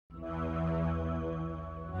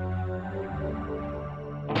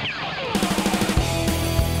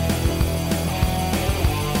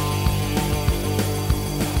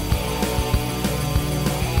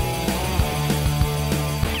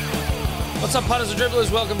What's up, punters and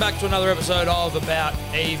dribblers? Welcome back to another episode of About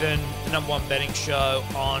Even, the number one betting show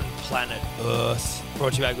on planet Earth.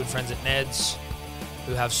 Brought to you by our good friends at Ned's,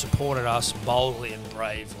 who have supported us boldly and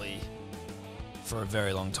bravely for a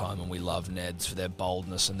very long time, and we love Ned's for their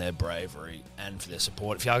boldness and their bravery and for their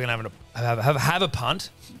support. If you are going to have a punt,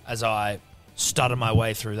 as I stutter my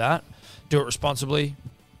way through that, do it responsibly.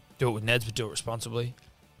 Do it with Ned's, but do it responsibly.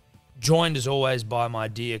 Joined, as always, by my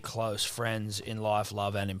dear close friends in life,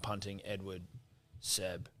 love, and in punting, Edward,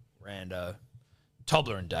 Seb, Rando,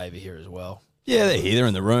 Tobler and Dave are here as well. Yeah, they're here. They're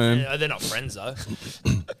in the room. Yeah, they're not friends, though.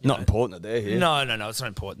 Not important that they're here. No, it's not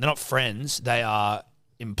important. They're not friends. They are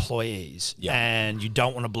employees. Yeah. And you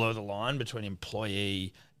don't want to blur the line between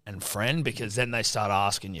employee and friend, because then they start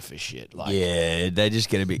asking you for shit. Like, Yeah, they just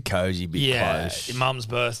get a bit cozy, bit close. Your mum's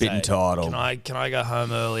birthday. Bit entitled. Can I go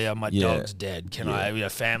home earlier? My dog's dead. Can I?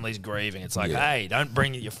 Family's grieving. It's like, hey, don't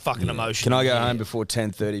bring your fucking emotion. Can I go here. home before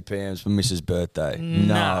 10:30 p.m. for Mrs. birthday?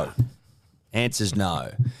 Nah. No. Answer's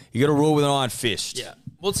no. You got to rule with an iron fist. Yeah.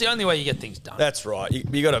 Well, it's the only way you get things done. That's right.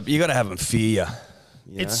 You got to have them fear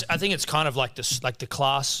you. I think it's kind of like this, like the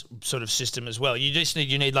class sort of system as well. You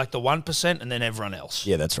need like the 1% and then everyone else.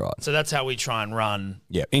 Yeah, that's right. So that's how we try and run.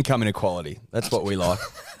 Yeah, income inequality. That's what we like.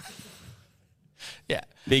 Yeah.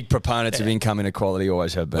 Big proponents of income inequality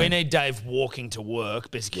always have been. We need Dave walking to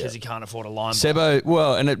work because he can't afford a line. Sebo,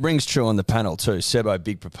 well, and it rings true on the panel too. Sebo,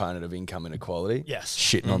 big proponent of income inequality. Yes.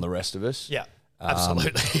 Shitting on the rest of us. Yeah,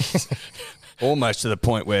 absolutely. Almost to the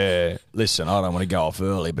point where, listen, I don't want to go off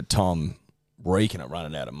early, but Tom reeking of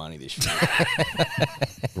running out of money this year.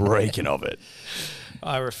 Reeking of it.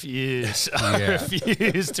 I refuse. I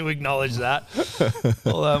refuse to acknowledge that,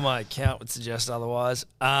 although my account would suggest otherwise.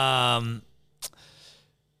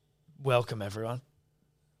 Welcome, everyone.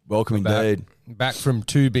 Welcome indeed. Back from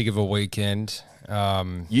too big of a weekend.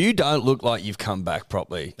 You don't look like you've come back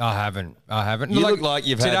properly. I haven't. You look like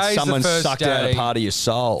you've had someone sucked out a part of your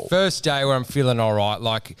soul. First day where I'm feeling all right.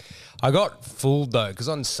 Like, I got fooled, though, because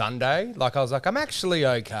on Sunday, like, I was like, I'm actually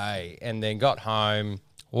okay. And then got home,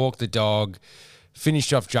 walked the dog,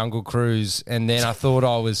 finished off Jungle Cruise, and then I thought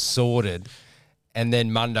I was sorted. And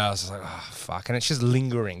then Monday, I was like, oh, fuck. And it's just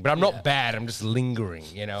lingering. But I'm not bad. I'm just lingering.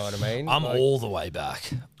 You know what I mean? I'm all the way back.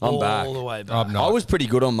 I'm back. All the way back. I'm not. I was pretty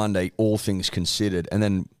good on Monday, all things considered. And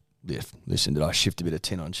then, listen, did I shift a bit of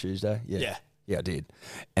tin on Tuesday? Yeah. Yeah, I did.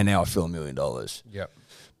 And now I feel $1 million. Yep.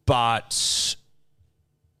 But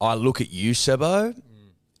I look at you, Sebo,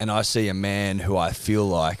 and I see a man who I feel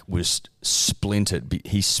like was splintered.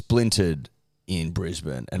 He splintered in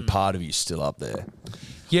Brisbane, and part of you's still up there.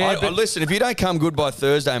 Yeah, but listen, if you don't come good by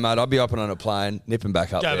Thursday, mate, I'll be hopping on a plane, nipping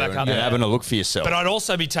back up Go there back up and there. having a look for yourself. But I'd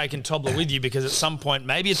also be taking Tobler with you, because at some point,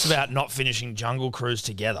 maybe it's about not finishing Jungle Cruise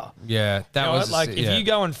together. yeah, that You know, was like yeah. if you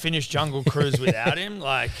go and finish Jungle Cruise without him,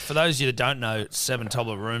 like for those of you that don't know, Seb and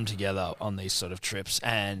Tobler room together on these sort of trips,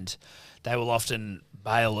 and they will often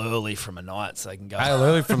bail early from a night so they can go Bail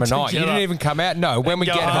early from a night. You together. didn't even come out. No, when we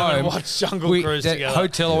Go get home and home, watch Jungle Cruise the together.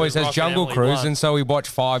 hotel always has Rock and Jungle Emily Cruise, Blunt. and so we watch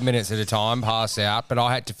 5 minutes at a time, pass out. But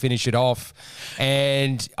I had to finish it off,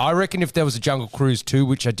 and I reckon if there was a Jungle Cruise 2,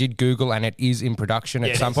 which I did Google, and it is in production Yeah,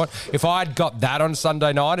 at it some is. point, if I had got that on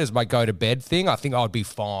Sunday night as my go to bed thing, I think I'd be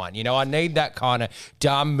fine. You know, I need that kind of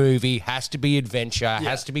dumb movie. Has to be adventure.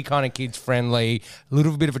 Has to be kind of kids friendly. A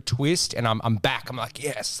little bit of a twist, and I'm back. I'm like,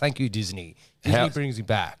 yes, thank you, Disney. Disney brings me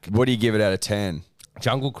back. What do you give it out of 10?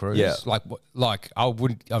 Jungle Cruise, Yeah. like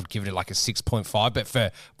I'd give it like a 6.5, but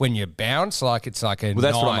for when you bounce, like it's like a. Well,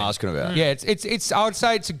 that's 9. what I'm asking about. Yeah, it's. I would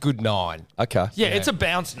say it's a good 9. Okay. Yeah, it's a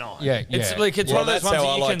bounce night. Yeah, It's yeah. like it's one of those ones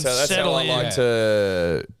that you can settle in. I like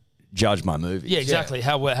to judge my movies. Yeah, exactly.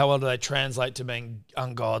 How well do they translate to being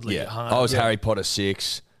ungodly at home? I was Harry Potter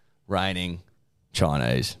 6, raining,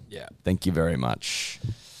 Chinese. Yeah. Thank you very much.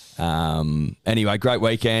 Anyway, great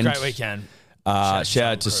weekend. Great weekend. Shout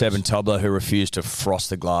out to Seb and Tobler, who refused to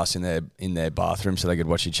frost the glass in their bathroom so they could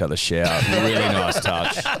watch each other shower. Really nice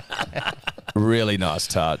touch. Really nice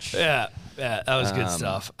touch. Yeah, that was good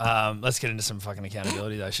stuff. Let's get into some fucking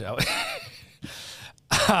accountability though, shall we?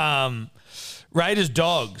 Raiders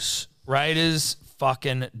dogs. Raiders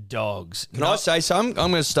fucking dogs. Can I say something?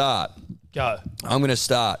 I'm going to start. Go. I'm going to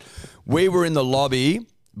start. We were in the lobby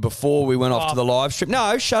before we went off to the live stream.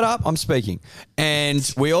 No, shut up. I'm speaking.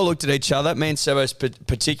 And we all looked at each other, me and Sebos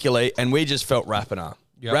particularly, and we just felt Rapiner.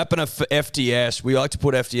 Yep. Rapiner for FDS. We like to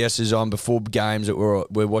put FDSs on before games that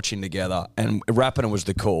we're watching together, and Rapiner was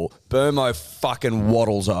the call. Burmo fucking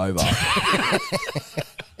waddles over.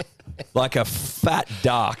 like a fat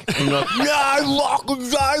duck. And you're like, no, fucking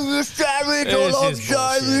Xavier Savage. I This love is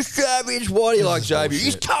Xavier bullshit. Savage. Why do you like Xavier?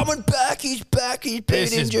 He's bullshit. coming back. He's back. He's been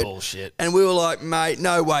This is injured. bullshit. And we were like, mate,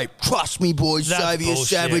 no way. Trust me, boys. That's Xavier bullshit.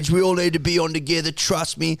 Savage. We all need to be on together.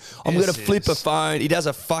 Trust me. I'm going to This flip a is- phone. He does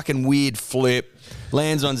a fucking weird flip.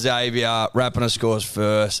 Lands on Xavier. Rapiner scores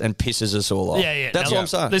first and pisses us all off. Yeah. That's Now, what I'm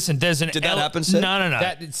saying. Listen, there's an Did that happen, Seb? No.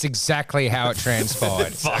 That's exactly how it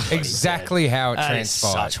transpired. Fuck what he exactly how it That is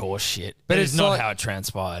transpired. such horse shit. But But it's it's not like- how it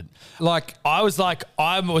transpired. Like, I was like, we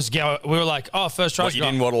were like, oh, first try. What, you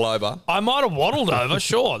didn't waddle over? I might have waddled over,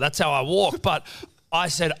 sure. That's how I walk. But I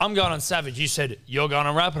said, I'm going on Savage. You said, you're going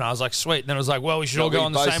on Rapiner. I was like, sweet. And then it was like, well, we should No, all go we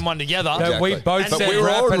on the both- same one together. no, Exactly. we both But said we were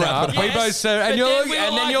all wrapping wrapping up. up. We Yes, both said, but and you're then like, we were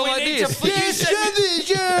and then like, you're we like need to this. flip- you said- You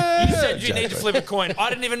said you Exactly. need to flip a coin. I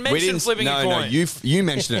didn't even We mention didn't. flipping a No, coin. you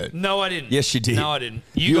mentioned it. No, I didn't. Yes, you did. No, I didn't.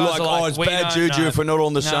 You were guys like, are oh, it's we bad don't juju know. if we're not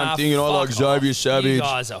on the same Nah, thing, and I like fuck Xavier off. Savage. You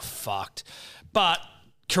guys are fucked. But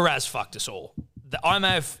Kiraz fucked us all.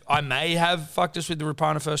 I may have fucked us with the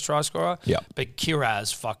Rapana first try scorer. Yeah. But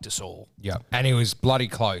Kiraz fucked us all. Yeah, and he was bloody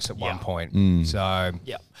close at one Yeah. point. Mm. So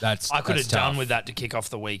Yeah, that's I could that's have done tough. with that to kick off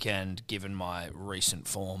the weekend, given my recent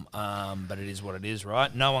form. But it is what it is,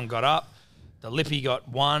 right? No one got up. The Lippy got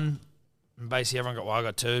one. And basically, everyone got. Well, I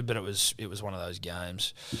got two, but it was one of those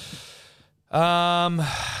games.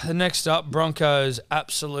 The next up, Broncos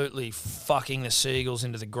absolutely fucking the Seagulls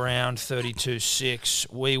into the ground,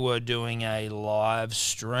 32-6. We were doing a live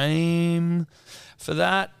stream for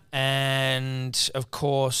that. And, of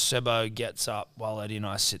course, Sebo gets up while Eddie and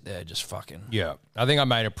I sit there just fucking. Yeah, I think I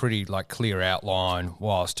made a pretty clear outline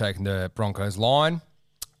whilst taking the Broncos line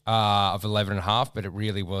of 11.5, but it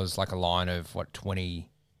really was like a line of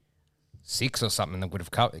 26 or something that would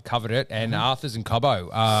have covered it. And Arthurs and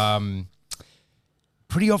Cobbo,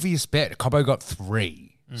 pretty obvious bet. Cobbo got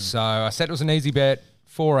 3, so I said it was an easy bet.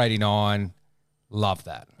 4.89, love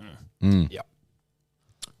that. Yep.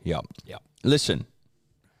 Yep. Yep. Listen,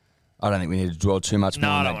 I don't think we need to dwell too much more No,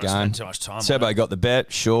 I on don't that want to game. spend too much time on Sebo it. got the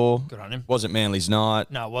bet, sure. Good on him. Wasn't Manly's night.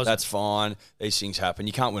 No, it wasn't. That's fine. These things happen.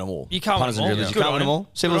 You can't win them all. You can't Punters win them and all. dribblers, You Good can't on win them him. all.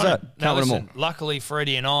 Simple Good as on that. him. Can't Now, win them all. listen, luckily for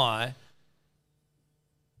Eddie and I,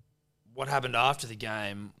 what happened after the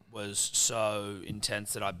game was so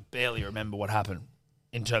intense that I barely remember what happened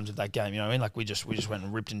in terms of that game. You know what I mean? Like we just went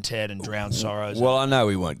and ripped and teared and drowned sorrows. Well, I know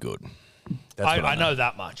we weren't good. That's what I know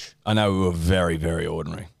that much. I know we were very, very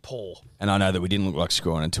ordinary. Poor. And I know that we didn't look like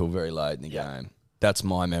scoring until very late in the game. That's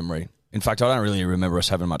my memory. In fact, I don't really remember us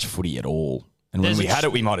having much footy at all. And when There's we a had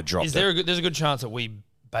it, we might have dropped Is it. there there's a good chance that we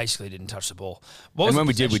basically didn't touch the ball. What And was when the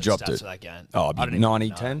we did, we possession dropped stats it. for that game? Oh, I don't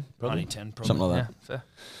 90-10, probably? 90-10, probably. Something like that.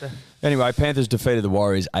 Fair. Anyway, Panthers defeated the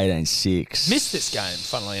Warriors 18-6. Missed this game,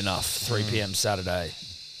 funnily enough, 3 p.m. Saturday.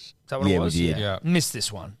 Is that what Yeah, it we was? did. Yeah. Missed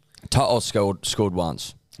this one. Tuttle scored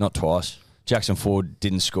once, not twice. Jackson Ford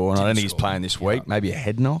didn't score, and I don't think he's playing this week. Maybe a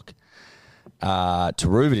head knock.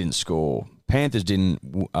 Taruva didn't score. Panthers didn't.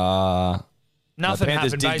 Nothing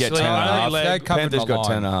Panthers happened, did get basically. 10 and a Only half. led- They covered Panthers my got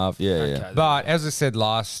line. 10.5. Yeah, yeah. Okay. But as I said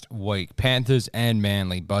last week, Panthers and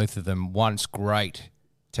Manly, both of them once great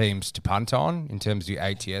teams to punt on in terms of your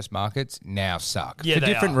ATS markets, now suck. Yeah, For they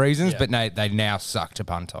different are. reasons, Yeah. but they now suck to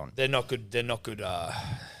punt on. They're not good. They're not good.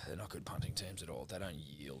 They're not good punting teams at all. They don't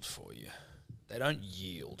yield for you. They don't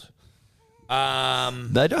yield.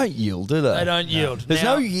 They don't yield, do they? They don't yield. There's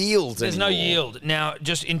Now- no yield. There's no anymore. yield. Now,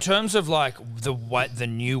 just in terms of like the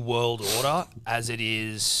new world order as it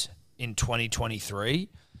is in 2023,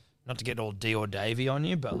 not to get all D or Davy on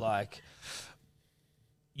you, but like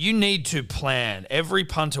you need to plan. Every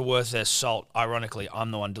punter worth their salt, ironically,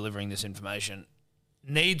 I'm the one delivering this information,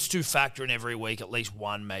 needs to factor in every week at least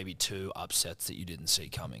one, maybe two upsets that you didn't see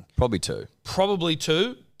coming. Probably 2. Probably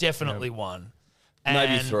two, definitely one.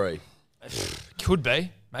 Maybe And 3. could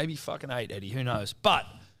be. Maybe fucking 8, Eddie. Who knows? But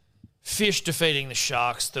Fish defeating the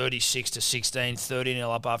Sharks 36-16,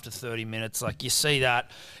 30-0 up after 30 minutes. Like, you see that.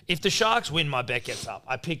 If the Sharks win, my bet gets up.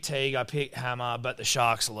 I pick Teague, I pick Hammer, but the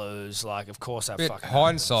Sharks lose. Like, of course that But fucking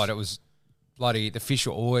hindsight, happens. it was bloody the Fish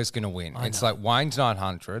are always going to win. It's like Wayne's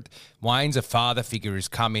 900. Wayne's a father figure who's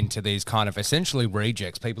come into these kind of essentially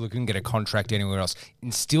rejects, people who couldn't get a contract anywhere else,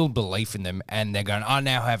 instilled belief in them, and they're going, I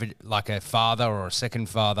now have a father or a second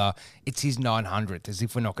father. It's his 900th, as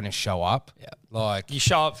if we're not going to show up. Yeah. Like, You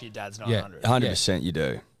show up for your dad's 900. 100% you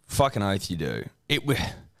do. Fucking oath you do.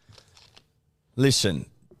 Listen,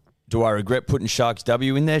 do I regret putting Sharks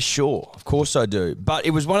W in there? Sure, of course I do. But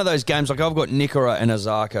it was one of those games, like I've got Nikora and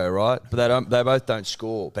Azarko, right? But they both don't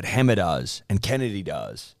score. But Hammer does, and Kennedy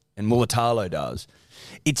does, and Mulatalo does.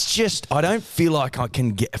 It's just, I don't feel like I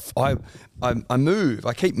can get... I move.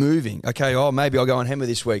 I keep moving. Okay, maybe I'll go on Hema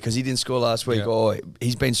this week because he didn't score last week. Yeah. Or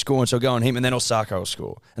he's been scoring, so I'll go on him, and then Osako will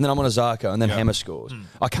score. And then I'm on a Zarko, and then Hema scores.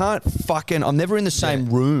 I can't I'm never in the same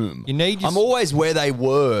room. You need I'm always where they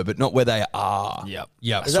were, but not where they are. Yep.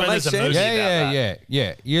 Does that make sense?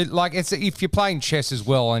 Yeah. You like it's if you're playing chess as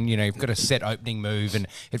well, and you've got a set opening move and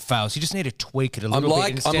it fails, you just need to tweak it a little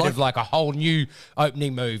bit instead of like a whole new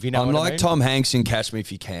opening move. You know, I'm what like I mean? Tom Hanks in Catch Me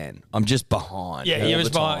If You Can. I'm just behind. Yeah, all he was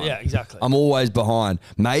the time. behind. Yeah, exactly. I'm always behind.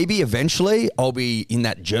 Maybe eventually I'll be in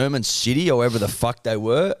that German city or wherever the fuck they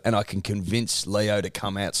were, and I can convince Leo to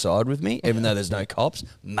come outside with me, even though there's no cops.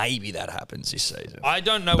 Maybe that happens this season. I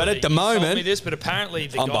don't know. But whether at the you told moment, me this, but apparently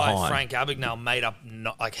the I'm guy behind. Frank Abagnale made up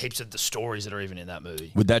like heaps of the stories that are even in that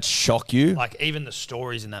movie. Would that shock you? Like even the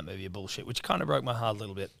stories in that movie are bullshit, which kind of broke my heart a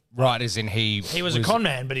little bit. Right, as in He was a con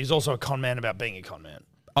man, but he was also a con man about being a con man.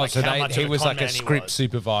 Oh, Like so how much he of was con like a man he script was.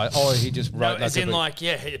 supervisor. Oh, he just No, wrote as like in a like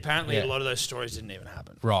apparently Yeah. a lot of those stories didn't even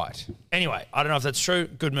happen. right. Anyway, I don't know if that's true.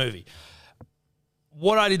 Good movie.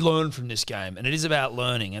 What I did learn from this game, and it is about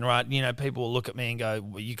learning, and right, people will look at me and go,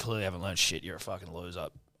 well, you clearly haven't learned shit. You're a fucking loser.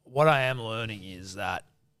 What I am learning is that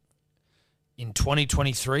in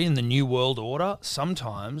 2023, in the new world order,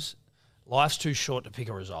 sometimes life's too short to pick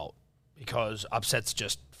a result because upsets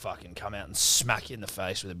just fucking come out and smack you in the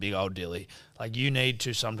face with a big old dilly. Like, you need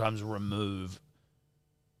to sometimes remove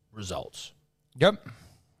results. Yep.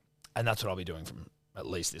 And that's what I'll be doing from at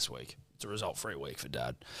least this week. It's a result-free week for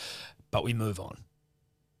Dad. But we move on.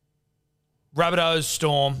 Rabbitohs,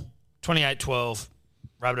 Storm, 28-12.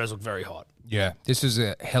 Rabbitohs look very hot. Yeah, this was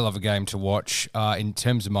a hell of a game to watch. In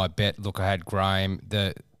terms of my bet, look, I had Graham.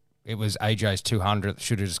 It was AJ's 200.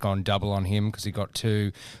 Should have just gone double on him because he got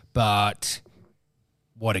 2. But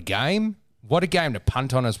what a game. What a game to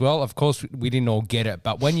punt on as well. Of course, we didn't all get it.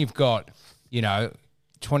 But when you've got,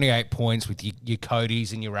 28 points with your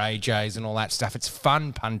Codys and your AJs and all that stuff, it's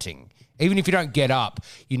fun punting. Even if you don't get up,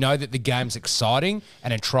 you know that the game's exciting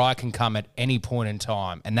and a try can come at any point in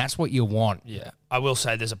time. And that's what you want. Yeah. I will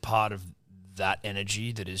say there's a part of that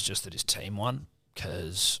energy that is just that his team won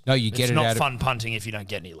because No, you get it's it not out of- fun punting if you don't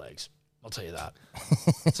get any legs. I'll tell you that.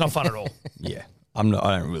 It's not fun at all. Yeah. I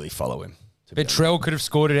don't really follow him. But Trell could have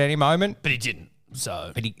scored at any moment. But he didn't.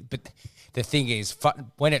 So But the thing is,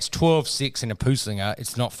 when it's 12-6 in a Pooslinger,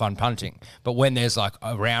 it's not fun punting. But when there's like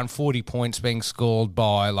around 40 points being scored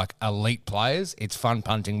by like elite players, it's fun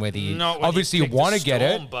punting. Whether you not when obviously you you want to get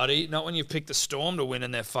Storm, it. buddy. Not when you've picked the Storm to win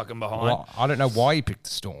and they're fucking behind. Well, I don't know why you picked the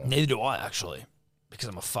Storm. Neither do I, actually, because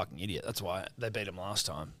I'm a fucking idiot. That's why they beat them last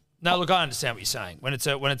time. No, look, I understand what you're saying. When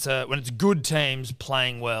it's good teams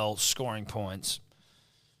playing well, scoring points,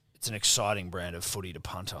 it's an exciting brand of footy to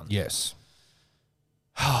punt on. Yes.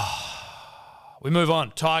 We move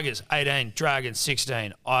on. Tigers 18, Dragons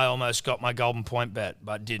 16. I almost got my golden point bet,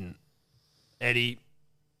 but didn't. Eddie,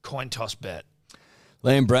 coin toss bet.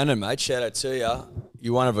 Liam Brennan, mate, shout out to you.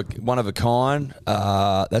 You're one of a kind.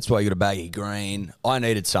 That's why you got a baggy green. I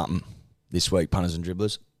needed something this week, punters and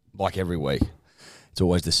dribblers, like every week. It's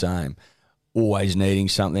always the same. Always needing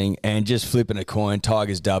something. And just flipping a coin,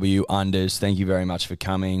 Tigers W, unders. Thank you very much for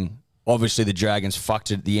coming. Obviously, the Dragons fucked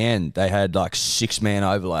it at the end. They had like 6-man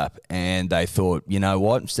overlap, and they thought, you know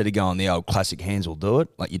what? Instead of going the old classic hands will do it,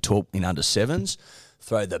 like you taught in under sevens,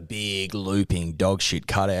 throw the big looping dog shit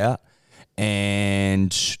cutout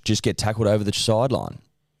and just get tackled over the sideline,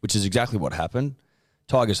 which is exactly what happened.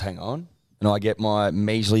 Tigers hang on, and I get my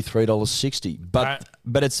measly $3.60.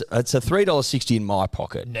 But it's a $3.60 in my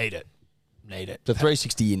pocket. Need it. It's a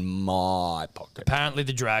 $3.60 in my pocket. Apparently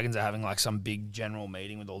the Dragons are having like some big general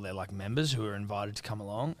meeting with all their like members who are invited to come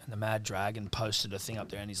along, and the Mad Dragon posted a thing up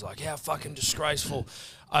there and he's like, how fucking disgraceful.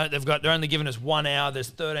 They're only giving us 1 hour. There's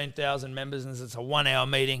 13,000 members and it's a 1 hour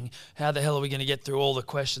meeting. How the hell are we going to get through all the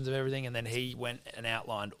questions of everything? And then he went and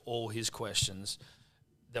outlined all his questions.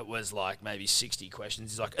 That was like maybe 60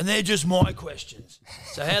 questions. He's like, and they're just my questions.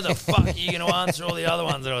 So how the fuck are you going to answer all the other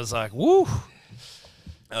ones? And I was like, woo.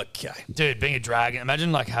 Okay. Dude, being a dragon,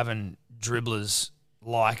 imagine like having dribblers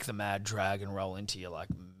like the Mad Dragon roll into your like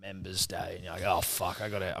members day and you're like, oh fuck,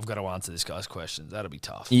 I've got to answer this guy's questions. That'll be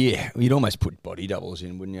tough. Yeah, you'd almost put body doubles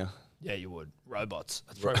in, wouldn't you? Yeah, you would. Robots.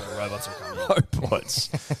 That's probably where robots will come in.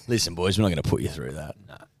 Robots. Listen, boys, we're not going to put you through that.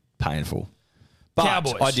 No. Painful. But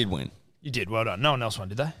Cowboys. I did win. You did. Well done. No one else won,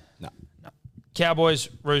 did they? No. Cowboys,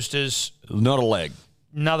 Roosters, Not a leg.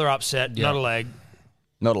 another upset, Yeah. not a leg.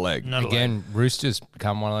 Not a leg. Not a leg. Again, Roosters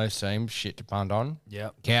become one of those teams, shit to punt on.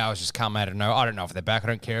 Yeah. Cows just come out of nowhere. I don't know if they're back. I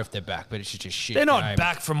don't care if they're back, but it's just a shit They're not game.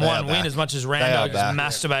 back from They one are win back. as much as They Rando are is back.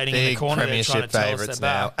 masturbating in the Big corner there trying to premiership tell us they're favourites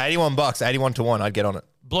back. now. $81, 81-1. I'd get on it.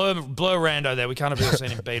 Blur Rando there. We can't have people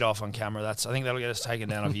seen him beat off on camera. I think that'll get us taken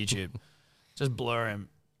down off YouTube. Just blur him.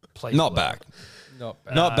 Please. Not blur back.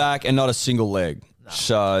 him. Not back and not a single leg.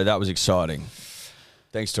 So that was exciting.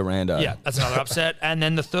 Thanks to Rando. Yeah, that's another upset. And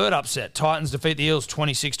then the third upset, Titans defeat the Eels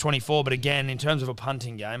 26-24. But again, in terms of a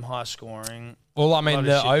punting game, high scoring. Well, I lot mean, of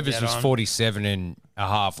the shit to overs get was on. 47 and a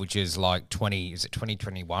half, which is like 20, is it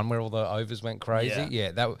 2021 where all the overs went crazy?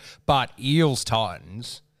 Yeah. But Eels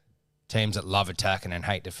Titans, teams that love attacking and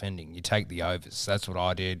hate defending, you take the overs. That's what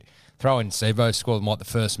I did. Throw in Sevo, scored the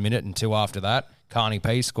first minute and 2 after that. Carney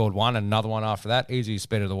P scored 1 and another 1 after that. Easiest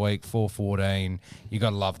bet of the week, 4-14. You got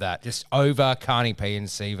to love that. Just over Carney P and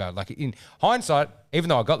Sevo. Like in hindsight, even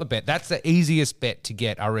though I got the bet, that's the easiest bet to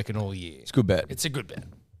get, I reckon, all year. It's a good bet. It's a good bet.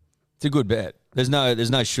 It's a good bet. There's no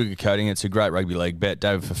sugarcoating. It's a great rugby league bet.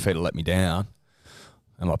 David Fafita let me down.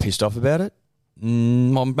 Am I pissed off about it?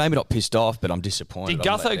 I'm maybe not pissed off, but I'm disappointed. Did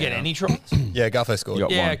Gutho get any tries? Yeah, Guffo scored. You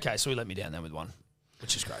got Yeah, one. okay. So he let me down there with 1,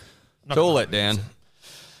 which is great. It's all let down.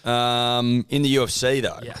 In the UFC,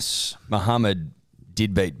 though, Yes. Muhammad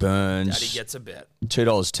did beat Burns. Daddy gets a bet.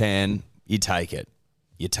 $2.10. You take it.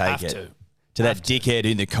 You take Have it. to. That dickhead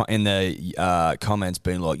in the comments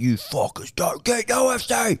being like, "You fuckers don't get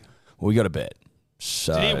UFC." Well, we got a bet.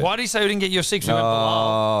 So Why did he say we didn't get UFC? 'Cause we went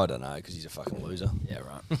below. I don't know, because he's a fucking loser. Yeah,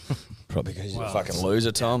 right. Probably because he's a fucking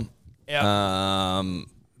loser, Tom. Yeah.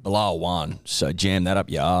 Bilal won, so jam that up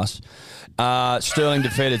your ass. Sterling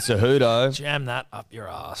defeated Cejudo. Jam that up your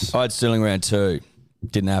ass. I had Sterling round 2.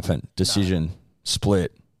 Didn't happen. Decision.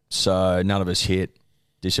 Split. So none of us hit.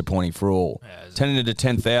 Disappointing for all. Turning into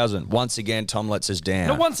 10,000. Once again, Tom lets us down.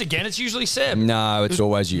 No, once again, it's usually Seb. No, it's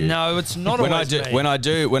always you. No, it's not When I always do me.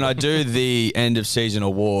 when I do the end of season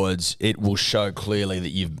awards, it will show clearly that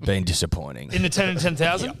you've been disappointing. In the 10 and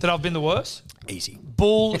 10,000, that I've been the worst? Easy.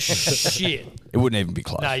 Bullshit. It wouldn't even be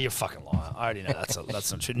close. No, you're fucking lying. I already know that's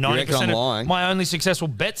not true. You reckon 90% I'm of lying? my only successful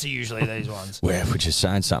bets are usually these ones. Well, which is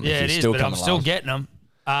saying something. Yeah, if it you're is, still but I'm coming still last. getting them.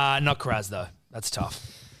 Not Karaz, though. That's tough.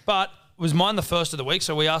 But was mine the first of the week,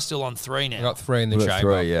 so we are still on 3 now. I got 3 in the We've got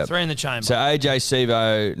chamber. 3, yeah. 3 in the chamber. So AJ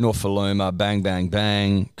Sevo, Norfoluma, bang, bang,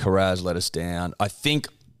 bang. Karaz let us down. I think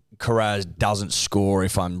Karaz doesn't score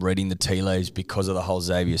if I'm reading the tea leaves because of the whole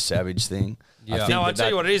Xavier Savage thing. Yeah. No, I'll tell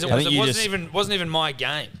you what it is. It I think you wasn't even my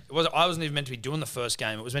game. I wasn't even meant to be doing the first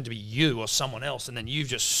game. It was meant to be you or someone else, and then you've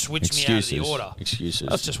just switched me out of the order. Excuses.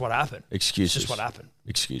 That's just what happened. Excuses. It's just what happened.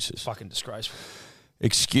 Excuses. Fucking disgraceful.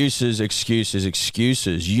 Excuses.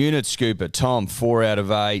 Unit Scooper, Tom, 4 out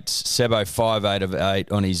of 8. Sebo, 5 out of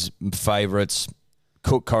 8 on his favourites.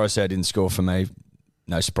 Cook Coruscant didn't score for me.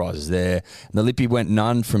 No surprises there. And the Lippy went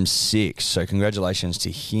none from 6, so congratulations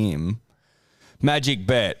to him. Magic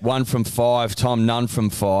bet, 1 from 5. Tom, none from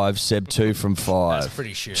 5. Seb, 2 from 5. That's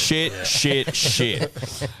pretty shit. Shit.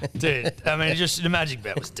 Dude, I mean, just the magic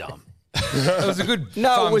bet was dumb. It was a good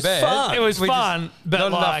No, fun it was bet. fun. It was We just- fun, but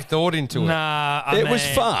not like enough thought into it. Nah, I It mean, was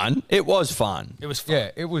fun. It was fun. It was fun.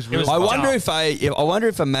 Yeah, it was It really was I fun. wonder I wonder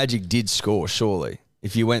if a Magic did score. Surely,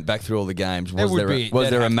 if you went back through all the games, was would there be- was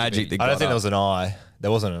there'd there a have to Magic be. that I got don't think up? there was an eye.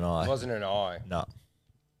 There wasn't an eye. It wasn't an eye. No.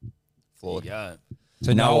 Flawed. Yeah.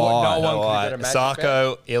 So No one, eye. no one No could eye. get a magic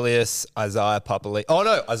Sarko, Ilias, Isaiah Papali. Oh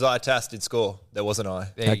no, Isaiah Tass did score. There was an eye.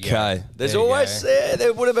 bet. There you go. Okay, there's There you always go.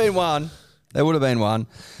 there would have been one. There would have been one.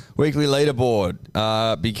 Weekly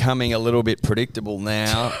leaderboard becoming a little bit predictable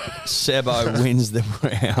now. Sebo wins the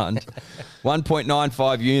round.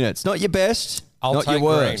 1.95 units. Not your best. I'll not take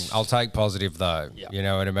your green. worst. I'll take positive though. Yeah. You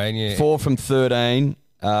know what I mean? Yeah. 4 from 13.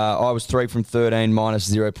 I was 3 from 13 minus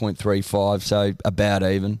 0.35, so about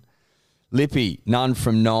even. Lippy, none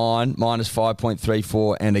from 9, minus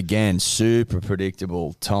 5.34, and again, super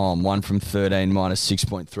predictable. Tom, 1 from 13, minus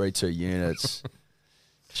 6.32 units.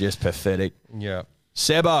 Just pathetic. Yeah.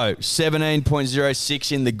 Sebo,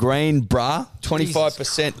 17.06 in the green, bruh.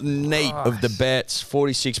 25% neat of the bets,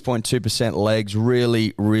 46.2% legs.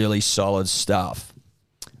 Really, really solid stuff.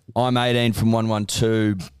 I'm 18 from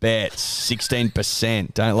 112 bets,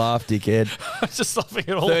 16%. Don't laugh, dickhead. I was just laughing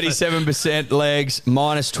at all of it. 37% legs,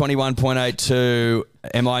 minus 21.82.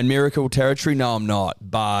 Am I in miracle territory? No, I'm not.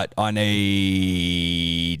 But I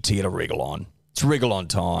need to get a wriggle on. It's wriggle on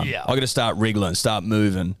time. Yeah. I got to start wriggling, start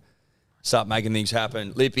moving, start making things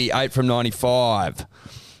happen. Lippy, 8 from 95.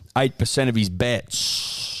 8% of his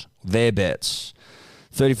bets, their bets.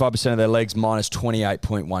 35% of their legs, minus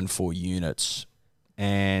 28.14 units.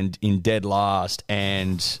 And in dead last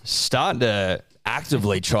and starting to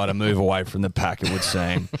actively try to move away from the pack, it would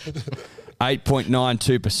seem.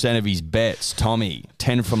 8.92% of his bets, Tommy,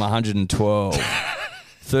 10 from 112.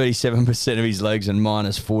 37% of his legs and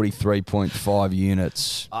minus 43.5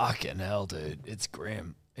 units. Fucking hell, dude. It's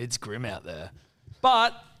grim. It's grim out there.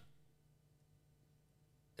 But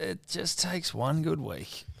it just takes one good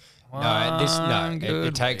week.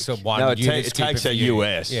 It takes a one. No, it unit it skipper takes for a you.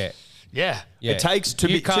 US. Yeah. Yeah. Yeah. It takes to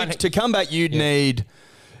You be can't- to combat. You'd need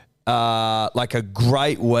like a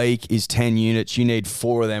great week is 10 units. You need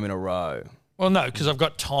 4 of them in a row. Well, no, because I've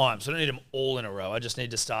got time, so I don't need them all in a row. I just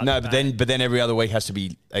need to start. No, the but then every other week has to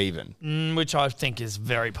be even. which I think is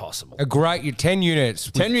very possible. A great 10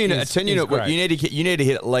 units. 10 unit. is- A 10 is unit. great. You need to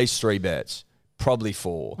hit at least 3 bets. Probably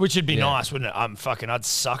 4. Which would be nice, wouldn't it? I'd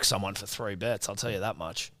suck someone for 3 bets. I'll tell you that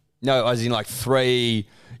much. No, as in like 3.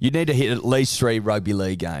 You need to hit at least 3 rugby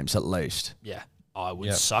league games at least. Yeah, I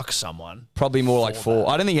would suck someone. Probably more like 4.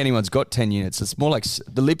 I don't think anyone's got 10 units. It's more like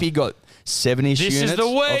the Lippy got 7-ish This units is the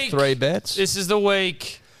week. of 3 bets. This is the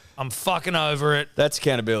week. I'm fucking over it. That's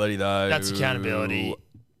accountability, though. That's accountability.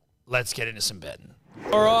 Let's get into some betting.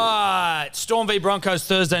 All right. Storm v Broncos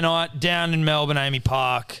Thursday night down in Melbourne, Amy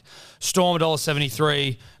Park. Storm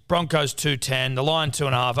 $1.73. Broncos 2.10. The line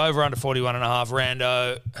 2.5. Over under 41.5.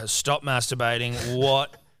 Rando has stopped masturbating.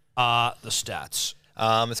 What are the stats?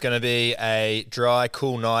 It's going to be a dry,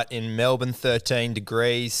 cool night in Melbourne, 13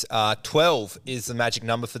 degrees. 12 is the magic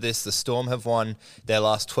number for this. The Storm have won their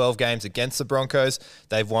last 12 games against the Broncos.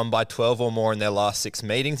 They've won by 12 or more in their last 6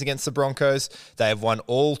 meetings against the Broncos. They have won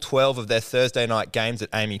all 12 of their Thursday night games at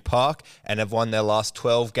Amy Park and have won their last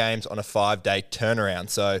 12 games on a 5-day turnaround.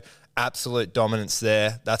 So absolute dominance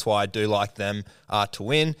there. That's why I do like them to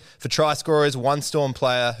win. For try scorers, one Storm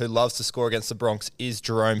player who loves to score against the Bronx is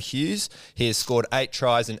Jerome Hughes. He has scored 8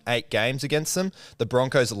 tries in 8 games against them. The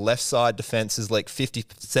Broncos' left side defence has leaked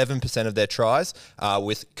 57% of their tries,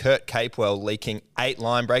 with Kurt Capewell leaking 8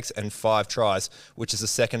 line breaks and 5 tries, which is the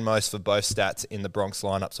second most for both stats in the Bronx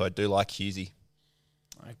lineup. So I do like Hughesy.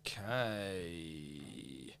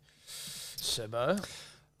 Okay. Sebo?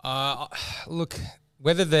 Look,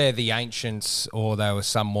 whether they're the ancients or they were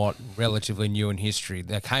somewhat relatively new in history,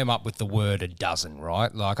 they came up with the word a dozen,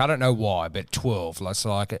 right? Like, I don't know why, but 12. It's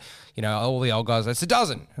like, all the old guys, it's a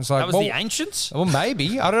dozen. It's like, That was the ancients? Well,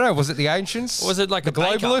 maybe. I don't know. Was it the ancients? Or was it like the a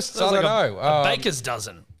baker? globalists? That was I don't like know. A baker's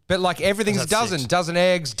dozen. But like everything's a That's dozen. 6. Dozen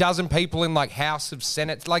eggs, dozen people in like House of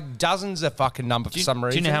Senate. Like dozens a fucking number for some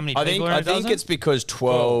reason. Do you know how many I people are in think a dozen? it's because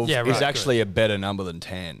 12 Yeah, is right, actually a better number than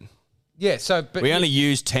 10. Yeah, so... But We only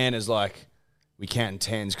use 10 as like... We count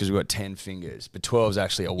 10s because we've got 10 fingers, but 12 is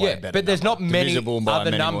actually a way better. but there's number. not many Divisible by other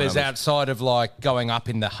many more numbers outside of like going up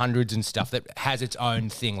in the hundreds and stuff that has its own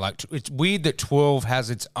thing. Like it's weird that 12 has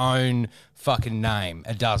its own fucking name,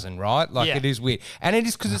 a dozen, right? Like it is weird. And it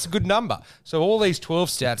is because it's a good number. So all these 12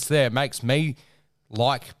 stats there makes me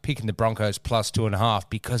like picking the Broncos plus 2.5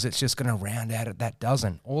 because it's just going to round out at that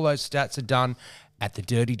dozen. All those stats are done at the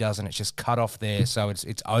dirty dozen. It's just cut off there. So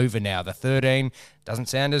it's over now. The 13 doesn't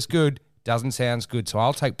sound as good. Doesn't sound good. So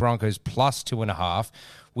I'll take Broncos plus 2.5,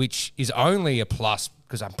 which is only a plus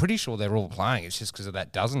because I'm pretty sure they're all playing. It's just because of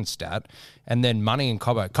that dozen stat. And then Money and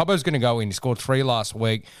Cobbo. Cobbo's going to go in. He scored 3 last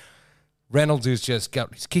week. Reynolds has just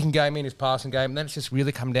got his kicking game in, his passing game. And then it's just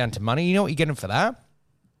really come down to money. You know what you get him for that?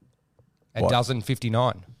 A dozen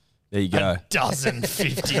 59. There you go. Dozen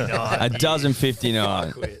 59. A dozen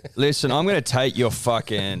 59. Listen, I'm going to take your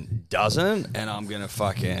fucking dozen and I'm going to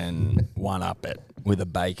fucking one-up it with a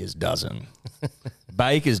baker's dozen.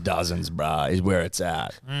 Baker's dozens, bruh, is where it's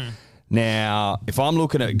at. Now, if I'm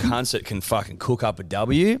looking at cunts that can fucking cook up a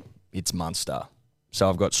W, it's Munster. So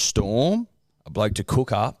I've got Storm, a bloke to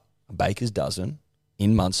cook up a baker's dozen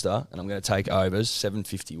in Munster, and I'm going to take overs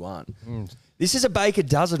 751. This is a baker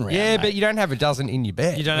dozen round. Yeah, mate. but you don't have a dozen in your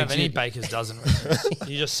bet. You don't have any baker's dozen.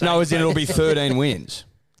 You just say No, as in it'll be 13 wins.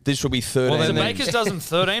 This will be 13 Is wins. the baker's dozen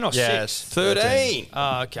 13 or 6? 13.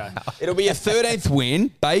 Oh, okay. It'll be a 13th win.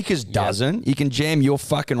 Baker's dozen. You can jam your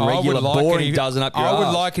fucking I would regular like it boring if- dozen up your I would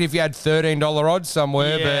arse. like it if you had $13 odds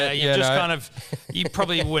somewhere, Yeah, but you you just know. kind of, you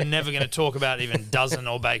probably were never going to talk about even dozen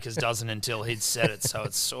or baker's dozen until he'd said it. So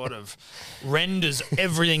it sort of renders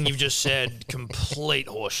everything you've just said complete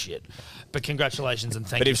horseshit. But congratulations and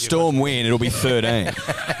thank But you. if for your Storm win, it'll be 13.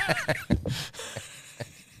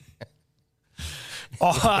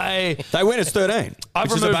 They win, it's 13.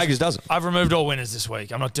 Which is a baker's dozen. I've removed all winners this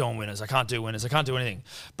week. I'm not doing winners. I can't do winners. I can't do anything.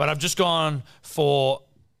 But I've just gone for.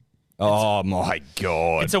 Oh, my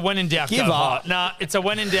God. It's a when in doubt, Give go up. hot. Nah, it's a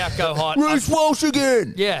when in doubt, go hot. Bruce Walsh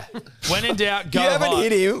again. Yeah. When in doubt, go You hot. haven't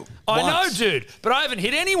hit him I know, once. dude, but I haven't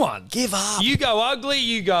hit anyone. Give up. You go ugly,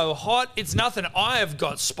 you go hot. It's nothing. I have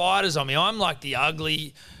got spiders on me. I'm like the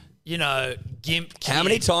ugly, gimp kid. How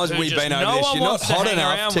many times have who we just been over no this? one You're not wants to hot hang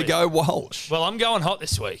enough around to with. go Walsh. Well, I'm going hot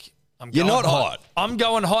this week. You're going not hot. I'm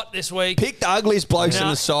going hot this week. Pick the ugliest blokes No.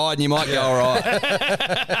 on the side and you might go all right.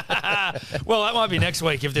 Well, that might be next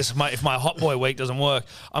week if my hot boy week doesn't work.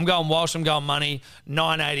 I'm going Walsh. I'm going money.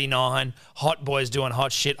 9.89. Hot boys doing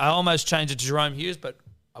hot shit. I almost changed it to Jerome Hughes, but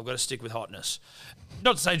I've got to stick with hotness.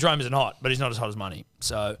 Not to say Jerome isn't hot, but he's not as hot as money.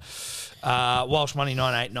 So Walsh money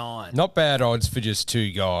 9.89. Not bad odds for just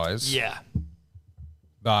two guys. Yeah.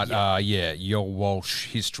 But, your Walsh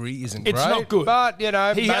history isn't It's great. not good. But, He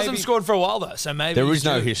maybe, hasn't scored for a while, though, so maybe There he's is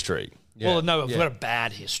no due. history. Well, no, we've yeah. got a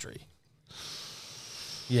bad history.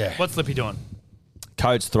 Yeah. What's Lippy doing?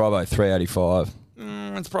 Codes Throbbo 385.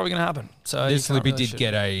 It's probably going to happen. So This you can't Lippy really did shit.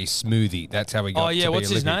 get a smoothie. That's how we got Oh, yeah, to be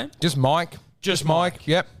what's a his Lippy. name? Just Mike. Just Mike.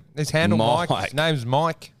 Yep. His handle Mike. Mike. His name's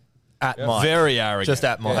Mike. At Mike. Very arrogant. Just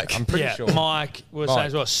at Mike. I'm pretty Yeah, sure. Mike was Mike. saying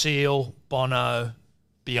as well. Seal, Bono,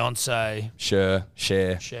 Beyonce, Sure,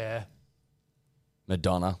 Cher, Cher,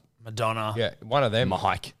 Madonna, Madonna, Yeah, one of them.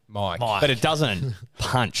 Mike. Mike. Mike, But it doesn't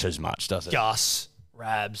punch as much, does it? Gus,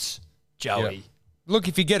 Rabs, Joey. Yeah. Look,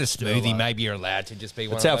 if you get a smoothie, maybe you're allowed to just be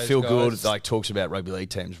one That's of how those Phil guys. Gould talks about rugby league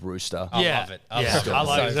teams. Rooster. I Yeah, love it. I yeah, love it. I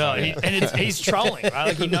like it as So well. funny. He's trolling, right?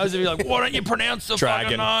 Like he knows if he's like, why don't you pronounce the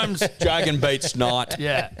Dragon. fucking names? Dragon beats Knight.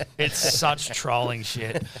 Yeah, it's such trolling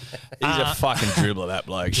shit. He's a fucking dribbler, that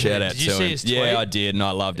bloke. Shout out did you to see him. his tweet? Yeah, I did, and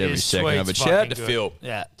I loved every His second of tweet's it. Shout out to fucking Phil. good.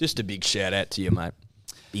 Yeah. Just a big shout out to you, mate.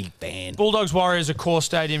 Big fan. Bulldogs Warriors, a core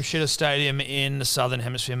stadium, shittest stadium in the southern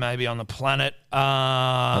hemisphere, maybe on the planet.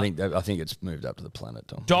 I think it's moved up to the planet,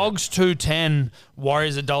 Tom. Dogs 210,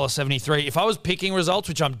 Warriors $1.73. If I was picking results,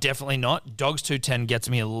 which I'm definitely not, Dogs 210 gets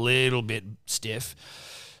me a little bit stiff.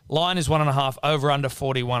 Line is 1.5, over under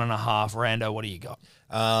 41.5. Rando, what do you got?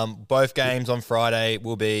 Both games on Friday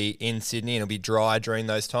will be in Sydney and it'll be dry during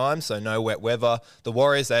those times, so no wet weather. The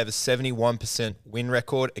Warriors, they have a 71% win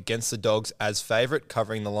record against the Dogs as favourite,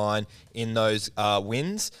 covering the line in those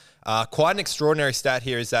wins. Quite an extraordinary stat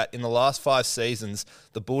here is that in the last 5 seasons,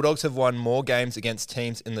 the Bulldogs have won more games against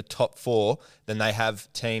teams in the top 4 than they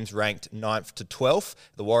have teams ranked 9th to 12th.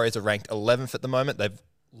 The Warriors are ranked 11th at the moment. They've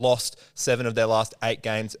lost 7 of their last 8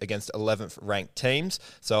 games against 11th ranked teams.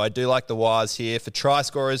 So I do like the Wires here. For try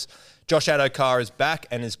scorers, Josh Adokar is back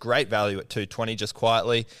and is great value at 220 just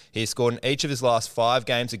quietly. He scored in each of his last 5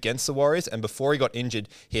 games against the Warriors, and before he got injured,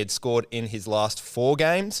 he had scored in his last 4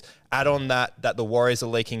 games. Add on that the Warriors are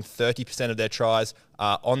leaking 30% of their tries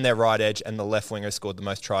on their right edge, and the left winger scored the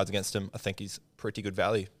most tries against him. I think he's pretty good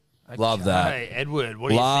value. Love that. Hey, Edward,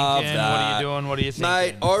 what are you Love thinking? that. What are you doing? What are you thinking?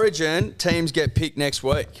 Mate, Origin teams get picked next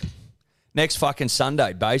week. Next fucking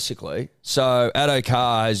Sunday, basically. So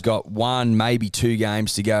Adokar has got 1, maybe 2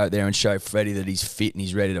 games to go out there and show Freddie that he's fit and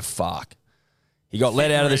he's ready to fuck. He got let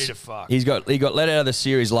out of ready the to fuck. he got let out of the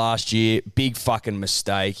series last year. Big fucking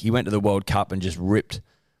mistake. He went to the World Cup and just ripped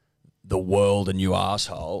the world a new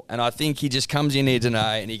asshole. And I think he just comes in here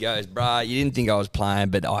today and he goes, bruh, you didn't think I was playing,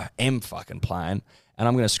 but I am fucking playing. And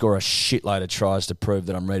I'm going to score a shitload of tries to prove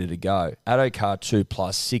that I'm ready to go. Adokar 2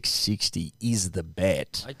 plus 660 is the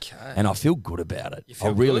bet. Okay. And I feel good about it. feel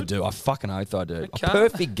I really good? do. I fucking oath I do. Okay. A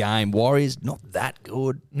perfect game. Warriors, not that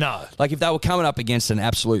good. No. Like if they were coming up against an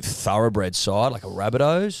absolute thoroughbred side, like a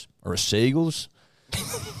Rabbitohs or a Seagulls,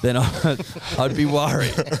 then I'd be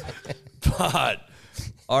worried. But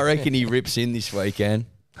I reckon he rips in this weekend,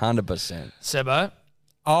 100%. Sebo?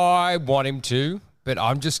 I want him to, but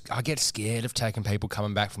I get scared of taking people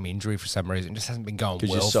coming back from injury for some reason. It just hasn't been going 'Cause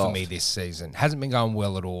you're well for soft. me this season. Hasn't been going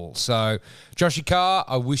well at all. So, Joshy Carr,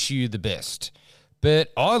 I wish you the best.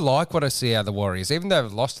 But I like what I see out of the Warriors. Even though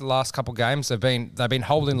they've lost the last couple of games, they've been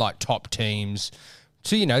holding like top teams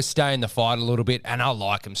to, stay in the fight a little bit, and I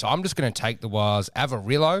like him. So I'm just going to take the Wires.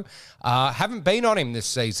 Avarillo, haven't been on him this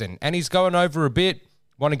season, and he's going over a bit.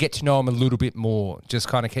 Want to get to know him a little bit more. Just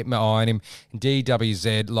kind of keep my eye on him.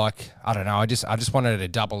 DWZ, I don't know. I just wanted a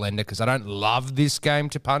double ender because I don't love this game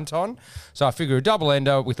to punt on. So I figure a double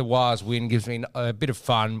ender with a Wires win gives me a bit of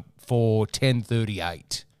fun for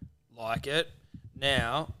 10:38. Like it.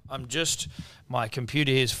 Now, my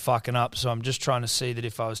computer here is fucking up, so I'm just trying to see that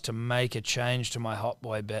if I was to make a change to my hot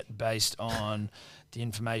boy bet based on the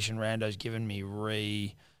information Rando's given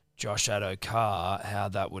me Josh Adokar, how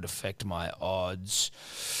that would affect my odds.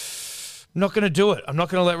 I'm not going to do it. I'm not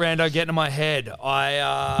going to let Rando get into my head.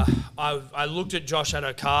 I looked at Josh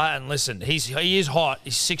Adokar and listen, he is hot.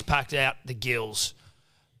 He's 6-packed out the gills,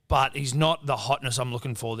 but he's not the hotness I'm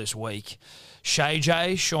looking for this week.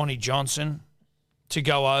 Shawnee Johnson to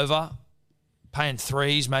go over, paying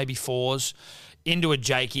 3s, maybe 4s, into a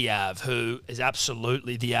Jakey Av, who is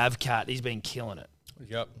absolutely the Av cat. He's been killing it.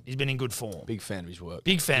 Yep. He's been in good form. Big fan of his work.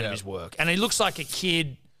 Big fan of his work. And he looks like a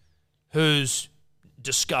kid who's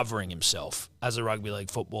discovering himself as a rugby league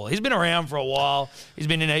footballer. He's been around for a while. He's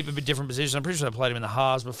been in a heap of different positions. I'm pretty sure they played him in the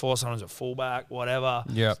halves before, sometimes at fullback, whatever.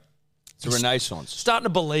 Yeah. It's a renaissance. Starting to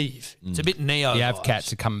believe. It's a bit Neo. The vibes.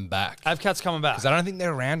 Avcats are coming back. Avcats coming back. Because I don't think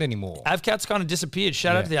they're around anymore. Avcats kind of disappeared.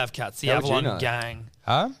 Shout out to the Avcats, the How would you Avalon know? gang.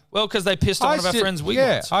 Huh? Well, because they pissed on one of our friends' wig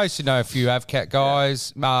Yeah, once. I used to know a few Avcat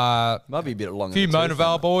guys. Might be a bit longer. A few than the tooth,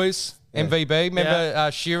 Monaval boys. MVB. Remember Yeah.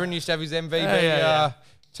 Sheeran used to have his MVB Yeah.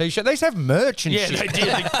 T-shirt? They used to have merch and Yeah, shit. they did.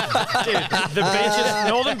 Dude, the beaches,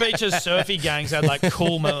 Northern Beaches surfy gangs had like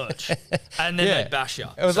cool merch, and then Yeah. they'd bash you.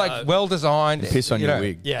 It was So, like well designed. Piss on you your know.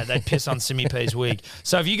 wig. yeah, they'd piss on Simi P's wig.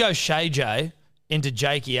 So if you go Shay J into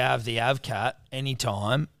Jakey Av, the Avcat,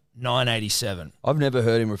 anytime, 987. I've never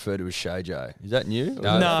heard him referred to as Shay J. Is that new? No, that's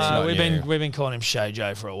No, not we've new. been calling him Shay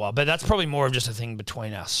J for a while, but that's probably more of just a thing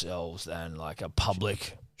between ourselves than like a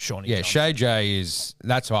public Shawnee. Yeah, Johnson. Shay J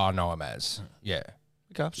that's what I know him as. Yeah.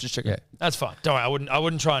 Okay, just checking. Yeah. That's fine. Don't worry, I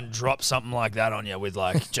wouldn't try and drop something like that on you with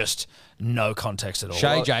like just no context at all.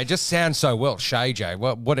 Shay J just sounds so well. Shay J.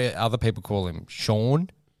 What do other people call him? Sean?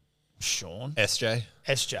 Sean SJ.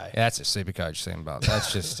 SJ. Yeah, that's a super coach thing, but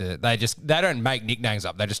that's just they don't make nicknames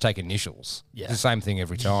up. They just take initials. Yeah. It's the same thing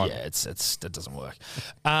every time. Yeah, it's that doesn't work.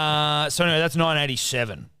 So anyway, that's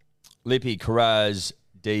 987. Lippy Carraz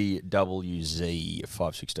DWZ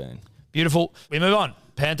 516. Beautiful. We move on.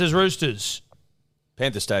 Panthers Roosters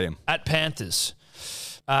Panther Stadium. at Panthers.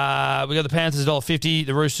 We got the Panthers $1.50.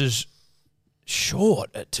 The Roosters short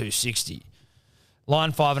at 260.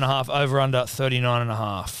 Line 5.5 over under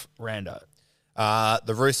 39.5. Rando.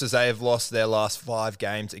 The Roosters, they have lost their last 5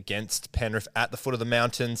 games against Penrith at the foot of the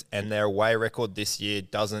mountains, and their away record this year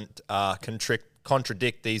doesn't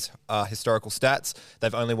contradict these historical stats.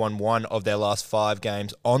 They've only won 1 of their last 5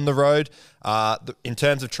 games on the road. In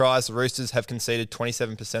terms of tries, the Roosters have conceded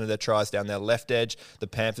 27% of their tries down their left edge. The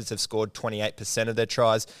Panthers have scored 28% of their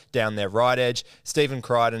tries down their right edge. Stephen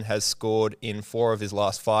Crichton has scored in 4 of his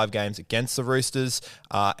last 5 games against the Roosters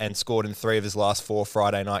and scored in 3 of his last 4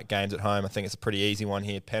 Friday night games at home. I think it's a pretty easy one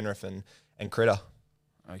here, Penrith and Critter.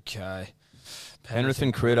 Okay. Penrith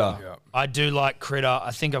and Critter. I do like Critter. I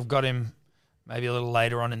think I've got him maybe a little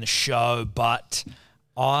later on in the show, but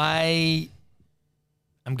I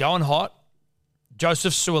am going hot.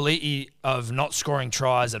 Joseph Suaalii of not scoring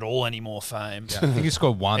tries at all anymore fame. I think he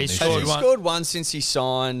scored one He this scored year. Has he one. scored one since he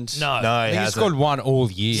signed? No. No, I he think he hasn't. scored one all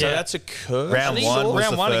year. So Yeah. that's a curse. Round think one so. was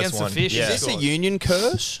Round the one first against the one. Fish, Yeah. he Is this a scored. union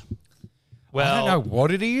curse? Well, I don't know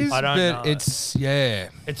what it is, I don't but know. it's, yeah.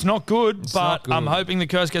 it's not good, but not good. I'm hoping the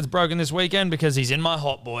curse gets broken this weekend because he's in my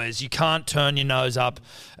hot boys. You can't turn your nose up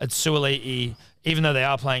at Suaalii, even though they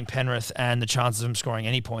are playing Penrith, and the chances of him scoring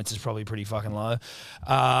any points is probably pretty fucking low.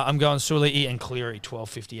 I'm going Suaalii and Cleary,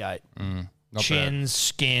 12.58. Not Chins,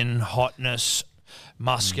 skin, hotness,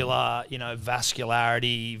 muscular,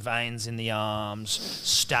 vascularity, veins in the arms,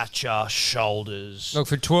 stature, shoulders. Look,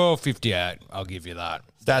 for 12.58, I'll give you that.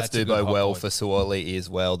 Stats That's a do good bode hot well boy. for Suaalii as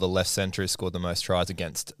well. The left centre has scored the most tries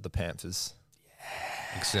against the Panthers.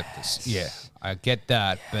 Except this. Yeah, I get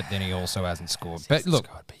that, but then he also hasn't scored. But look,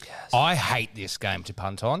 I hate this game to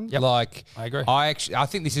punt on. Yep. Like, I agree. I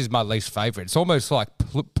think this is my least favourite. It's almost like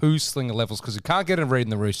poo slinger levels because you can't get a read in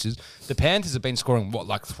the Roosters. The Panthers have been scoring,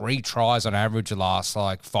 like 3 tries on average the last,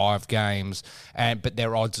 5 games, but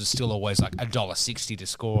their odds are still always like $1.60 to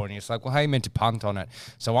score. And it's like, well, how you meant to punt on it?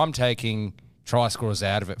 So I'm taking try scorers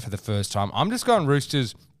out of it for the first time. I'm just going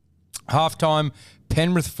Roosters halftime,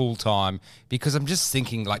 Penrith full time, because I'm just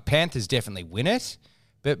thinking Panthers definitely win it,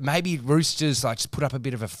 but maybe Roosters just put up a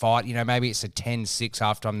bit of a fight. Maybe it's a 10-6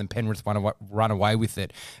 halftime, then Penrith run away with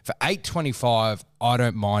it. For 8.25, I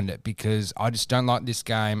don't mind it because I just don't like this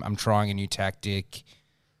game. I'm trying a new tactic.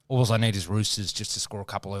 All I need is Roosters just to score a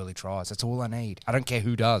couple early tries. That's all I need. I don't care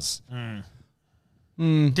who does.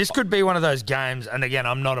 This could be one of those games, and again,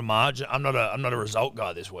 I'm not a result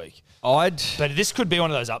guy this week, but this could be one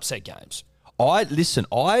of those upset games.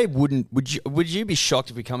 I wouldn't. Would you be shocked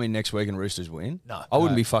if we come in next week and Roosters win? No. I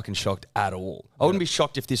wouldn't be fucking shocked at all. I wouldn't be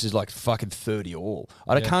shocked if this is fucking 30 all.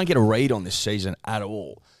 I can't get a read on this season at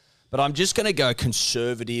all. But I'm just going to go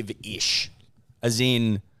conservative-ish, as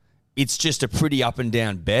in it's just a pretty up and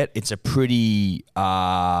down bet. It's a pretty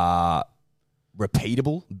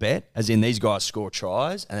repeatable bet, as in these guys score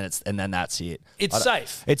tries and then that's it. It's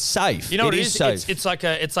safe. It's safe. You know what it is? Safe. It's like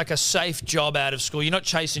a safe job out of school. You're not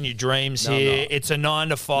chasing your dreams here. It's a 9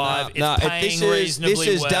 to 5. It's paying reasonably This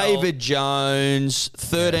is well. David Jones,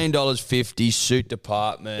 $13.50, suit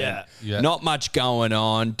department. Yeah. Not much going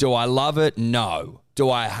on. Do I love it? No. Do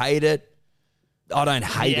I hate it? I don't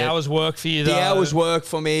hate The it. hours work for you, though. The hours work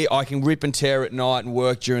for me. I can rip and tear at night and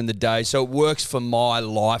work during the day. So it works for my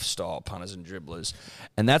lifestyle, punters and dribblers.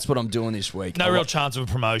 And that's what I'm doing this week. No real chance of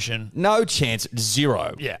a promotion. No chance.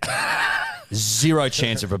 Zero. Yeah. Zero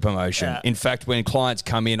chance of a promotion. Yeah. In fact, when clients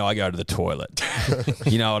come in, I go to the toilet.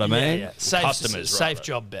 You know what I mean? Yeah. Safe, Customers, safe rather.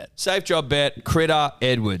 job bet. Safe job bet. Critter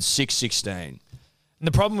Edwards 616. And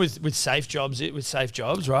the problem with safe jobs,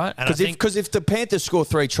 right? And I think Because if the Panthers score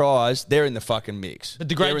 3 tries, they're in the fucking mix. But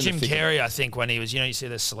the They're great in Jim thick of it. Carrey, I think, when he was, you see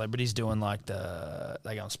the celebrities doing like they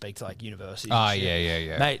go and speak to like universities. and Oh, shit.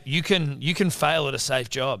 yeah. Mate, you can fail at a safe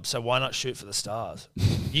job, so why not shoot for the stars?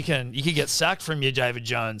 you could get sacked from your David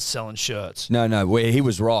Jones selling shirts. No, where he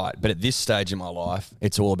was right. But at this stage in my life,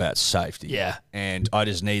 it's all about safety. Yeah. And I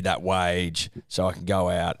just need that wage so I can go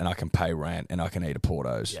out and I can pay rent and I can eat a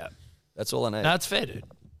Portos. Yeah. That's all I need. No, it's fair, dude.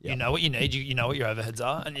 You know what you need, you know what your overheads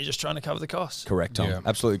are, and you're just trying to cover the costs. Correct, Tom. Yeah.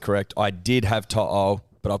 Absolutely correct. I did have To'o,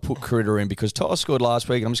 but I put Critter in because To'o scored last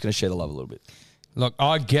week and I'm just going to share the love a little bit. Look,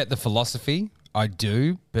 I get the philosophy. I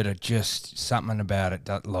do, but it just something about it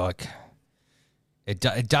that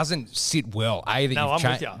it doesn't sit well. That No, you've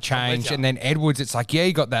I'm with ya. I'm with changed, ya. and then Edwards, it's like, yeah,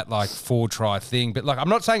 you got that like 4-try thing, but like I'm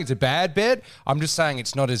not saying it's a bad bet. I'm just saying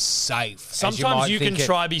it's not as safe. Sometimes you can think it-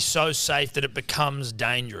 try be so safe that it becomes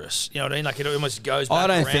dangerous. You know what I mean? Like it almost goes back I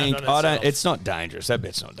don't around think, on itself. it's not dangerous. That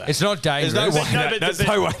bet's not dangerous. It's not dangerous. There's no way, No, but- there's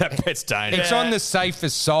no way that bet's dangerous. It's on the safer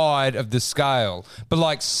side of the scale, but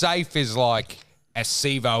like safe is like a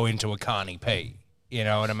Sevo into a Carney P. You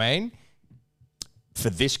know what I mean? For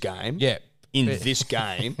this game, Yeah. in this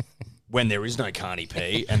game, when there is no Carney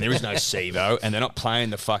P and there is no Sevo and they're not playing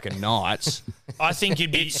the fucking Knights, I think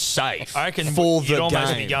you'd be it's safe. I reckon for you'd the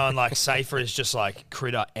almost game. be going like safer is just like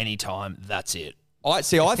Critter anytime. That's it. I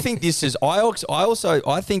think this is.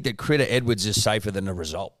 I think that Critter Edwards is safer than a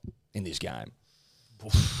result in this game.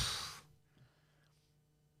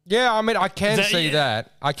 Yeah, I mean, I can That- see yeah.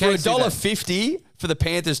 that. I For can see that. $1.50 for the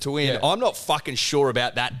Panthers to win, Yeah. I'm not fucking sure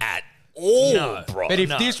about that at all, No. bro. But if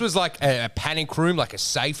No. this was like a panic room, like a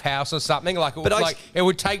safe house or something, like it, But would, I- it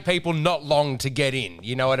would take people not long to get in.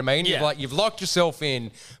 You know what I mean? Yeah. You've locked yourself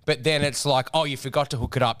in, but then it's like, oh, you forgot to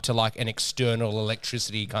hook it up to like an external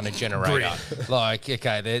electricity kind of generator. Like,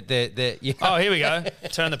 okay, they're you know. Oh, here we go.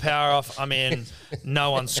 Turn the power off. I'm in.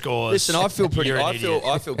 No one scores. Listen, I feel pretty. You're an I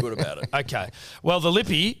idiot. feel good about it. Okay. Well, the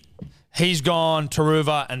Lippy, he's gone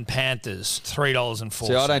Taruva and Panthers, $3.04.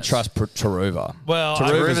 See, I don't trust Taruva. Well,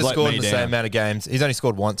 Taruva's Taruva's let scored me in the down. same amount of games. He's only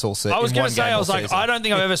scored once all season. I was going to say, I was like, I don't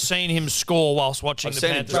think I've ever seen him score whilst watching I've the seen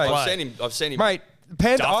him. Panthers play. I've seen him. Mate,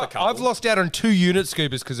 Duff a couple. I've lost out on 2 unit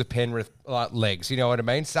scoopers because of Penrith legs. You know what I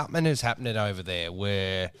mean? Something is happening over there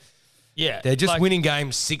where Yeah. they're just like, winning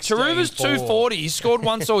games 16. Taruva's 240. He's scored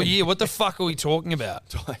once all year. What the fuck are we talking about?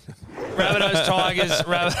 Rabbitohs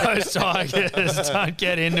Tigers. Don't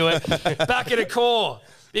get into it. Back at a core.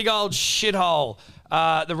 Big old shithole.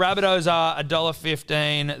 The Rabbitohs are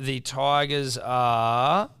 $1.15. The Tigers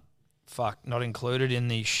are, not included in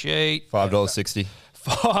the sheet. $5.60.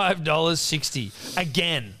 $5.60.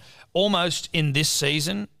 Again, almost in this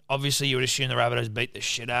season, obviously you would assume the Rabbitohs beat the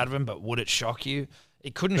shit out of them, but would it shock you?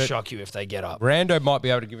 It couldn't shock you if they get up. Rando might be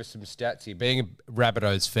able to give us some stats here. Being a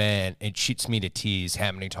Rabbitohs fan, it shits me to tears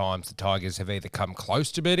how many times the Tigers have either come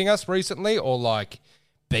close to beating us recently or like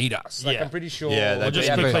beat us. Like, Yeah. I'm pretty sure. Yeah, they Well, just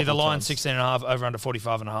beat them a quickly, the couple line times. 16.5, over under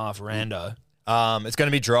 45.5, Rando. It's going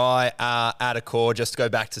to be dry at a core. Just to go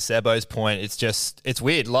back to Sebo's point, it's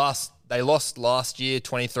weird. They lost last year,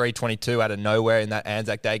 23-22 out of nowhere in that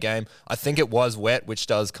Anzac Day game. I think it was wet, which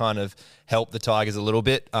does kind of help the Tigers a little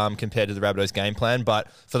bit compared to the Rabbitohs game plan. But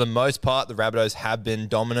for the most part, the Rabbitohs have been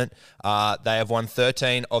dominant. They have won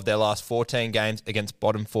 13 of their last 14 games against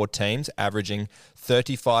bottom 4 teams, averaging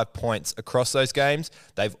 35 points across those games.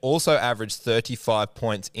 They've also averaged 35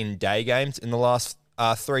 points in day games in the last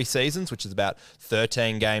 3 seasons, which is about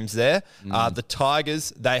 13 games there. The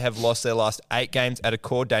Tigers, they have lost their last 8 games at a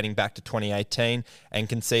core dating back to 2018 and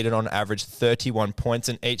conceded on average 31 points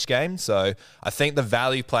in each game. So I think the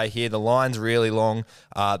value play here, the line's really long.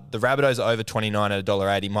 The Rabbitohs are over 29 at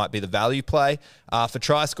 $1.80 might be the value play. For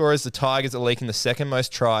try scorers, the Tigers are leaking the second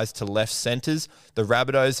most tries to left centres. The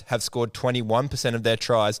Rabbitohs have scored 21% of their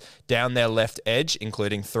tries down their left edge,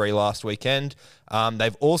 including 3 last weekend.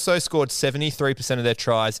 They've also scored 73% of their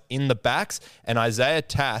tries in the backs, and Isaiah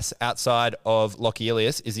Tass, outside of Lockie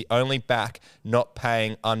Ilias, is the only back not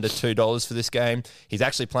paying under $2 for this game. He's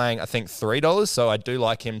actually playing, I think, $3, so I do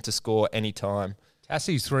like him to score any time.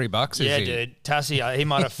 Tassie's $3, is Yeah, he? dude. Tassie, he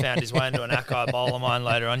might have found his way into an Akai bowl of mine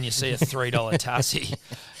later on. You see a $3 Tassie.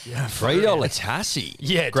 Yeah, $3 Tassie.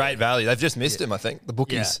 Yeah, dude. Great value. They've just missed him, I think. The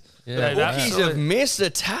bookies. Yeah. Dude, Bookies have missed a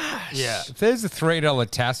Tass. Yeah. If there's a $3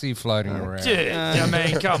 Tassie floating around. Dude, I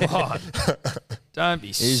mean, come on. Don't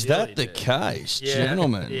be silly, Is that the dude. case, Yeah,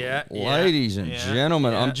 gentlemen? yeah, Ladies and yeah,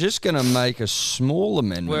 gentlemen, yeah. I'm just going to make a small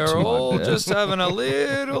amendment We're to my all bet. just having a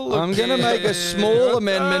little look. I'm going to make a small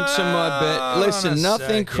amendment to my bet. Listen,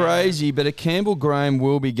 nothing crazy, but a Campbell Graham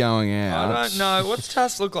will be going out. I don't know. What's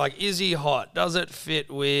Tass look like? Is he hot? Does it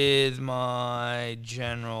fit with my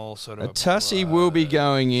general sort of A Tassie will be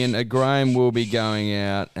going in, a Graham will be going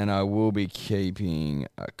out, and I will be keeping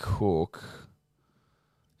a Cook.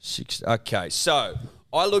 Okay, so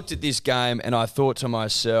I looked at this game and I thought to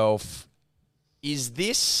myself, is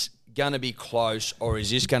this going to be close or is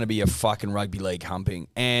this going to be a fucking rugby league humping?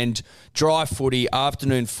 And dry footy,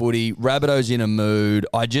 afternoon footy, Rabbitohs in a mood.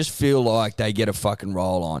 I just feel like they get a fucking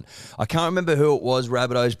roll on. I can't remember who it was.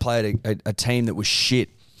 Rabbitohs played a team that was shit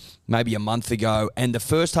maybe a month ago, and the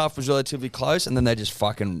first half was relatively close, and then they just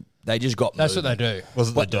got That's moved. what they do. Was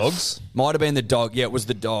it the Dogs? Might have been the dog. Yeah, it was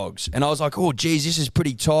the Dogs. And I was like, oh, geez, this is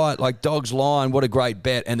pretty tight. Like, Dogs line, what a great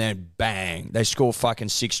bet. And then, bang, they score fucking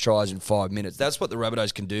 6 tries in 5 minutes. That's what the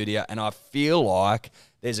Rabbitohs can do to you. And I feel like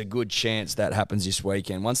there's a good chance that happens this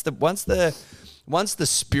weekend. Once the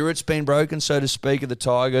spirit's been broken, so to speak, of the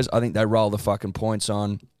Tigers, I think they roll the fucking points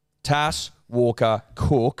on. Tass, Walker,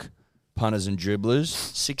 Cook, punters and dribblers,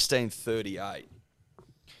 16-38.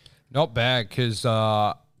 Not bad because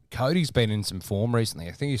Cody's been in some form recently.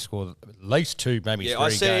 I think he scored at least 2, maybe 3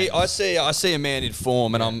 games. I see a man in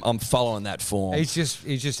form, and I'm following that form.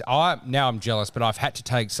 Now I'm jealous, but I've had to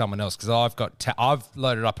take someone else because I've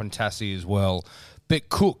loaded up on Tassie as well. But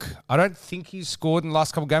Cook, I don't think he's scored in the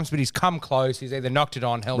last couple of games, but he's come close. He's either knocked it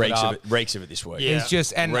on, held it up. Reeks of it this week. Yeah. He's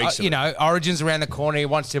just, and Origin's around the corner. He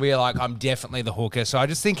wants to be like, I'm definitely the hooker. So I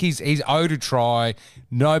just think he's owed a try.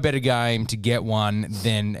 No better game to get one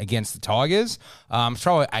than against the Tigers.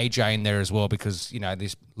 Throw AJ in there as well because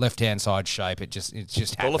this left hand side shape. It just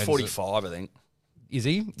happens. $1.45, I think. Is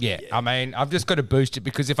he? Yeah. I mean, I've just got to boost it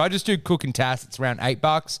because if I just do Cook and Tass, it's around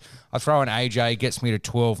 $8. I throw in AJ, gets me to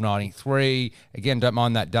 $12.93. Again, don't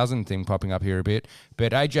mind that dozen thing popping up here a bit.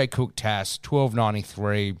 But AJ Cook Tass,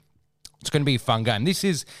 $12.93. It's going to be a fun game. This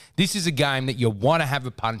is a game that you want to have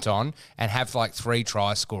a punt on and have like 3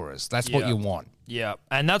 try scorers. That's what you want. Yeah,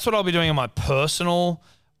 and that's what I'll be doing on my personal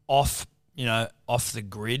off the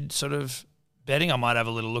grid sort of betting. I might have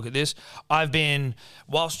a little look at this.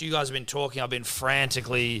 Whilst you guys have been talking, I've been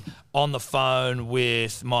frantically on the phone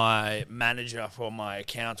with my manager for my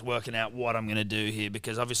accounts, working out what I'm going to do here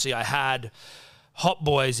because obviously I had hot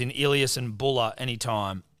boys in Ilias and Buller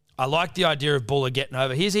anytime. I like the idea of Buller getting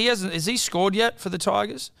over. Has he scored yet for the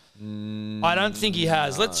Tigers? I don't think he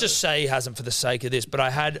has. Let's just say he hasn't for the sake of this. But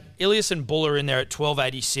I had Ilias and Buller in there at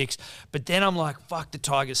 12.86. But then I'm like, fuck, the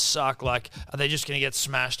Tigers suck. Like, are they just going to get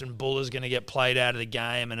smashed and Buller's going to get played out of the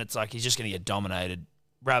game? And it's like he's just going to get dominated.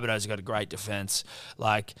 Rabbitohs got a great defense.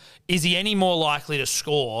 Like, is he any more likely to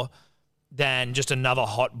score than just another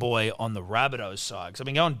hot boy on the Rabbitohs side? Because I've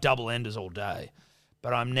been going double enders all day.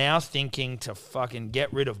 But I'm now thinking to fucking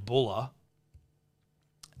get rid of Buller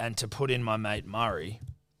and to put in my mate Murray.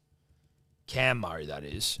 Cam Murray, that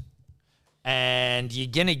is. And you're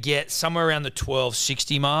going to get somewhere around the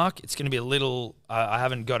 12.60 mark. It's going to be a little, I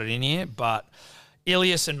haven't got it in here, but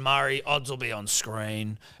Ilias and Murray, odds will be on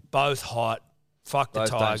screen. Both hot. Fuck the Both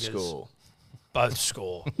Tigers. don't score. Both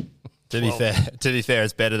score. To be fair,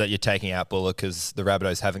 it's better that you're taking out Buller because the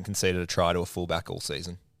Rabbitohs haven't conceded a try to a fullback all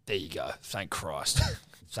season. There you go. Thank Christ.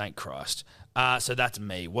 Thank Christ. So that's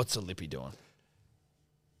me. What's the Lippy doing?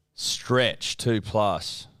 Stretch,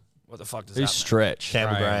 2+. What the fuck does Who's that mean? Stretch?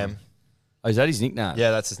 Campbell Graham. Oh, is that his nickname?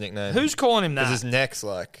 Yeah, that's his nickname. Who's calling him that? Because his neck's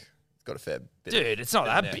like, it's got a fair bit. Dude, it's not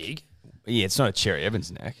that neck. big. Yeah, it's not a Cherry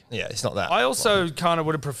Evans neck. Yeah, it's not that. I also kind of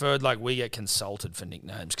would have preferred like we get consulted for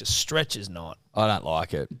nicknames because Stretch is not. I don't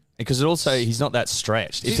like it. Because he's not that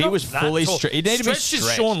stretched. If he not was that fully tall. stretched, he'd need to be Stretch is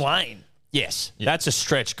stretched. Sean Lane. Yes, that's a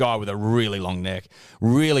stretch guy with a really long neck.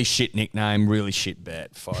 Really shit nickname, really shit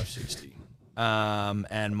bet, 560.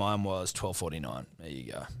 And mine was 12.49. There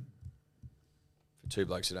you go. For 2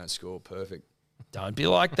 blokes who don't score, perfect. Don't be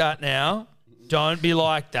like that now. Don't be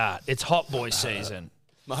like that. It's hot boy season.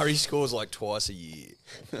 Murray scores like twice a year.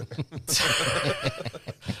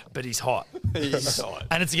 But he's hot.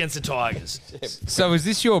 and it's against the Tigers. So is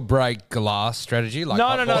this your break glass strategy? Like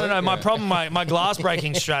No. My problem, my glass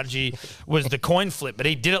breaking strategy was the coin flip, but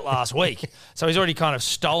he did it last week. So he's already kind of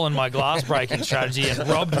stolen my glass breaking strategy and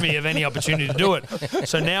robbed me of any opportunity to do it.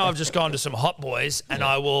 So now I've just gone to some hot boys and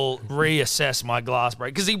I will reassess my glass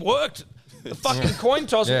break because he worked. The fucking coin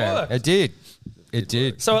toss worked. It did. It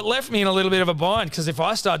did. So it left me in a little bit of a bind because if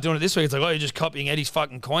I start doing it this week, it's like, oh, you're just copying Eddie's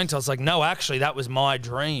fucking coin toss. Like, no, actually, that was my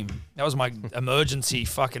dream. That was my emergency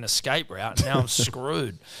fucking escape route. Now I'm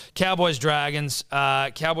screwed. Cowboys, Dragons.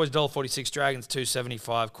 Cowboys, $1.46. Dragons,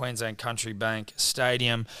 $2.75. Queensland Country Bank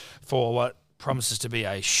Stadium for what promises to be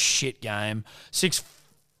a shit game.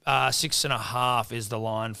 6.5 is the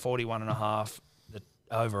line. 41.5 the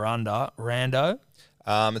over-under. Rando.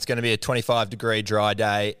 It's going to be a 25-degree dry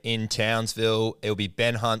day in Townsville. It'll be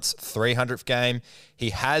Ben Hunt's 300th game. He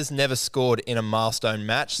has never scored in a milestone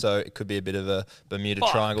match, so it could be a bit of a Bermuda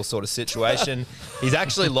Triangle sort of situation. He's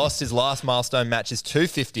actually lost his last milestone match, his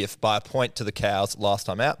 250th, by a point to the Cows last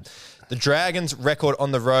time out. The Dragons' record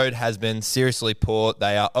on the road has been seriously poor.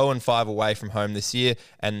 They are 0-5 away from home this year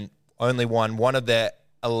and only won one of their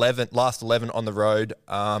last 11 on the road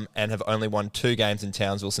and have only won 2 games in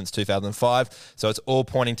Townsville since 2005. So it's all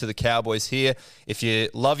pointing to the Cowboys here. If you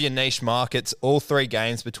love your niche markets, all 3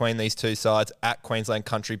 games between these two sides at Queensland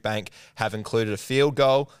Country Bank have included a field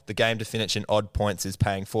goal. The game to finish in odd points is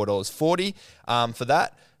paying $4.40 for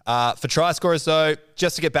that. For try scorers, though,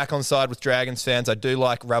 just to get back on side with Dragons fans, I do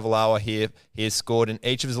like Ravalawa here. He has scored in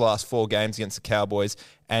each of his last 4 games against the Cowboys,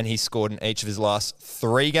 and he's scored in each of his last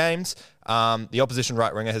 3 games. The opposition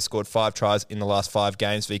right winger has scored 5 tries in the last 5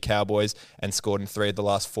 games for the Cowboys and scored in 3 of the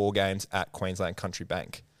last 4 games at Queensland Country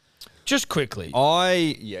Bank. Just quickly.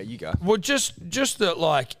 you go. Well, just that,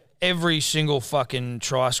 like, every single fucking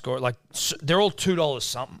try score, like, they're all $2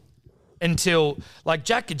 something. Until, like,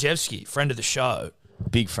 Jack Gajewski, friend of the show.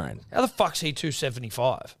 Big friend. How the fuck's he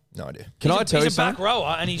 275? No idea. Can I tell you He's a back something?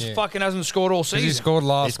 rower and he's fucking hasn't scored all season. He scored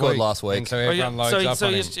last week. And so everyone loads up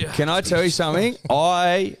on him. Can I tell you something?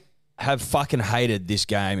 I have fucking hated this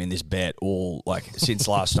game in this bet all, like, since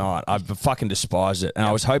last night. I've fucking despised it. And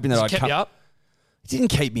I was hoping that Kept you up? It didn't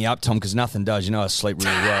keep me up, Tom, because nothing does. You know, I sleep really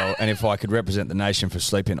well. And if I could represent the nation for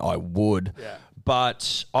sleeping, I would. Yeah.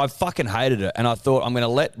 But I fucking hated it. And I thought I'm going to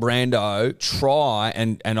let Brando try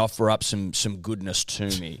and offer up some goodness to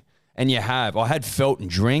me. And you have. I had felt and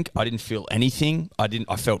drink. I didn't feel anything.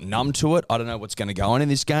 I felt numb to it. I don't know what's going to go on in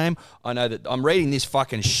this game. I know that I'm reading this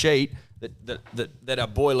fucking sheet that our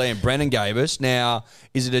boy Liam Brennan gave us. Now,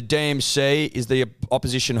 is it a DMC? Is the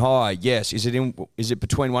opposition high? Yes. Is it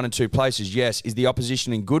between 1 and 2 places? Yes. Is the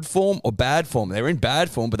opposition in good form or bad form? They're in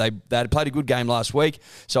bad form, but they had played a good game last week,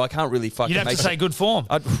 so I can't really fucking. You'd have to say good form.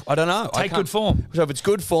 I don't know. Take good form. So if it's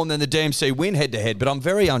good form, then the DMC win head to head. But I'm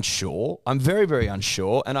very unsure. I'm very, very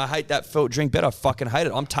unsure, and I hate that felt drink bet. I fucking hate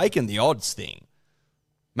it. I'm taking the odds thing.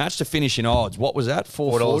 Match to finish in odds. What was that?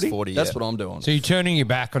 $4.40? That's what I'm doing. So you're turning your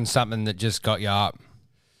back on something that just got you up.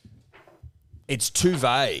 It's too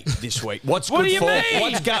vague this week. What's What good do you form?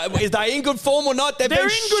 mean? Is they in good form or not? They're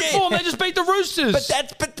in good form. They just beat the Roosters.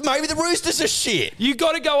 But maybe the Roosters are shit. You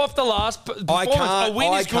got to go off the last performance. A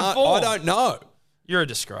win is good form. I don't know. You're a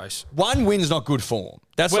disgrace. One win's not good form.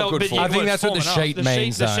 That's not good form. I think that's what the sheet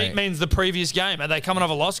means. The sheet means the previous game. Are they coming off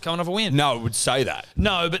a loss, coming off a win? No, it would say that.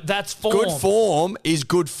 No, but that's form. Good form is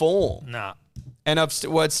good form. Nah. And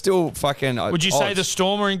it's still fucking. Would you say the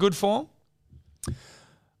Storm are in good form?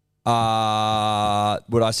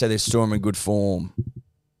 Would I say the Storm are in good form?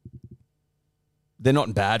 They're not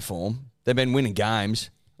in bad form. They've been winning games.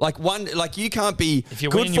 Like you can't be. If you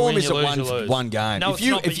good win, form you is win, at you lose. one game. No, if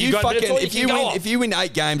you win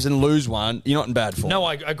 8 games and lose one, you're not in bad form. No,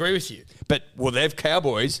 I agree with you. But they've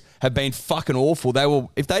Cowboys have been fucking awful.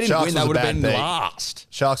 If they didn't win, they would have been last.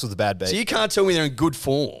 Sharks was a bad beat. So you can't tell me they're in good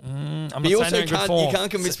form. I'm not saying they're in good form. You can't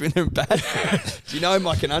convince me they're in bad form. Do you know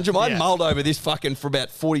my conundrum? I mulled over this fucking for about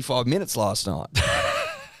 45 minutes last night.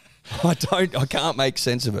 I can't make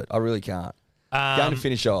sense of it. I really can't. Going to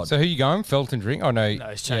finish odds. So who you going? Felt and drink? Oh, no. No,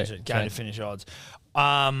 he's changed it. Going to finish odds.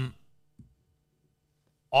 I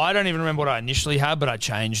don't even remember what I initially had, but I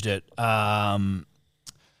changed it. I'm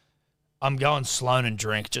going Sloan and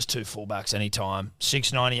Drink, just 2 fullbacks anytime.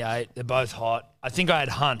 6.98. They're both hot. I think I had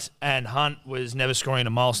Hunt, and Hunt was never scoring in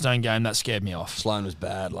a milestone game. That scared me off. Sloan was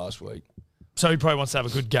bad last week. So he probably wants to have a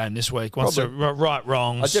good game this week. Wants to right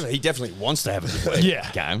wrongs. He definitely wants to have a good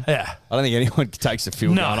game. Yeah. I don't think anyone takes the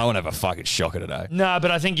field going, I want to have a fucking shocker today. No,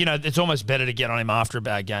 but I think, it's almost better to get on him after a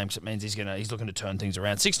bad game because it means he's looking to turn things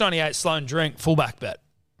around. 6.98 Sloan Drink, fullback bet.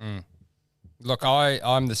 Look,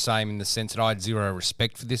 I'm the same in the sense that I had zero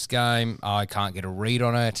respect for this game. I can't get a read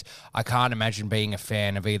on it. I can't imagine being a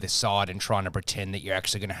fan of either side and trying to pretend that you're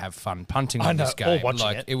actually going to have fun punting on this game. Or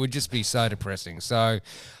watching it. It would just be so depressing. So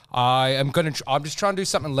I'm just trying to do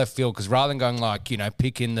something left field because rather than going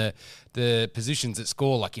pick in the positions that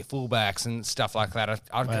score like your fullbacks and stuff like that,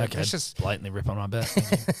 It's just blatantly rip on my bet.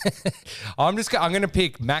 I'm going to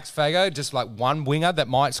pick Max Fago, just like one winger that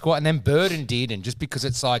might score, and then Bird and Dearden, just because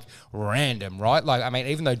it's like random, right? Like, I mean,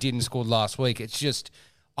 even though Dearden scored last week, it's just,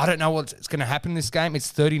 I don't know what's going to happen in this game.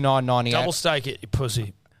 It's 39.98. Double stake it, you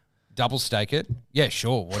pussy. Double stake it? Yeah,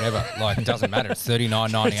 sure, whatever. Like, it doesn't matter. It's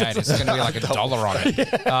 39.98. It's going to be like $1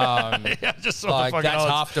 on it. Yeah, just saw Like, the fucking that's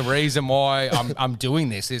odds. half the reason why I'm doing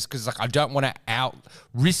this is because I don't want to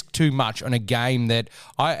risk too much on a game that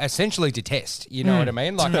I essentially detest. You know what I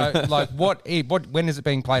mean? Like when is it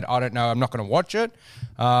being played? I don't know. I'm not going to watch it.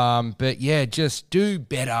 But yeah, just do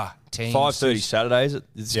better, teams. 5:30 Saturdays at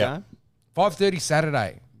this game. 5:30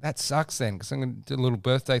 Saturday. That sucks then because I'm going to do a little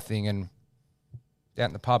birthday thing and out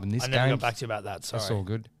in the pub in this I game. never got back to you about that. Sorry. That's all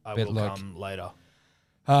good. I But will look, come later.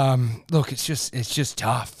 Look, it's just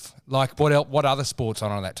tough. Like what other sports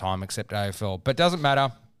on at that time except AFL? But doesn't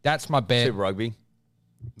matter. That's my bet. Super Rugby.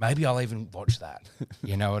 Maybe I'll even watch that.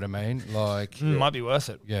 You know what I mean? Like, Might be worth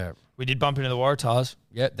it. yeah. We did bump into the Waratahs.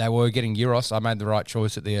 Yeah, they were getting Euros. I made the right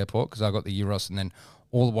choice at the airport because I got the Euros, and then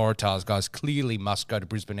all the Waratahs guys clearly must go to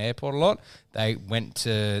Brisbane Airport a lot. They went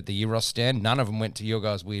to the Euros stand. None of them went to your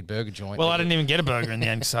guys' weird burger joint. Well, I didn't even get a burger in the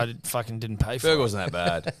end because I didn't pay for Burger it. wasn't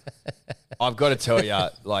that bad. I've got to tell you,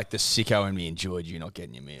 like, the sicko in me enjoyed you not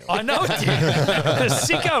getting your meal. I know it did. The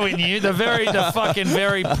sicko in you, the fucking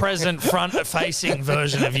very present front-facing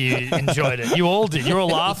version of you enjoyed it. You all did. You were all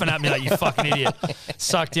laughing at me like, you fucking idiot.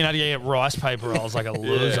 Sucked in, had to get rice paper rolls like a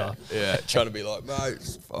loser. Yeah, trying to be like, mate,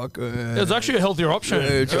 it's fucking... It was actually a healthier option.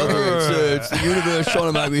 It's the universe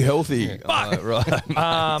trying to make me healthy. I'm like,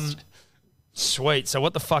 right. Sweet. So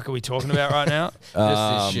what the fuck are we talking about right now?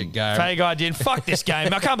 this shit game. Fag idea. Fuck this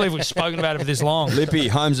game. I can't believe we've spoken about it for this long. Lippy,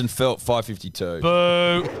 Holmes and Felt, 5.52.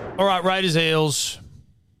 Boo. All right, Raiders Eels.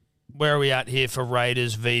 Where are we at here for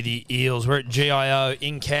Raiders v the Eels? We're at GIO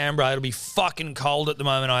in Canberra. It'll be fucking cold at the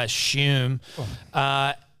moment, I assume.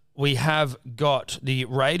 We have got the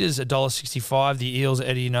Raiders $1.65. The Eels,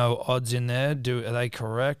 Eddie, no odds in there. Are they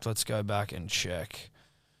correct? Let's go back and check.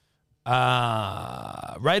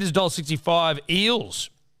 Raiders $1.65. Eels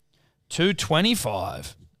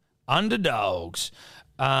 $2.25. Underdogs.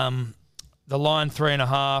 The line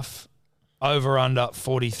 3.5. Over under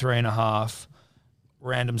 43.5.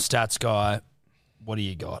 Random stats guy. What do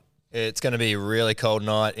you got? It's going to be a really cold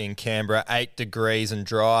night in Canberra, 8 degrees and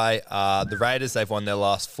dry. The Raiders, they've won their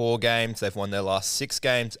last 4 games. They've won their last 6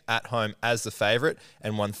 games at home as the favourite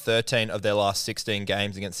and won 13 of their last 16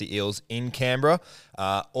 games against the Eels in Canberra.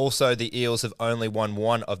 Also, the Eels have only won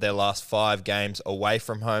 1 of their last 5 games away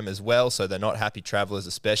from home as well, so they're not happy travellers,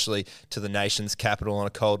 especially to the nation's capital on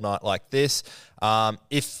a cold night like this.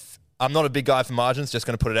 I'm not a big guy for margins, just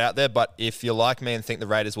going to put it out there, but if you're like me and think the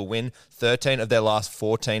Raiders will win, 13 of their last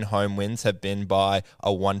 14 home wins have been by a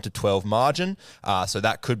 1-12 margin, so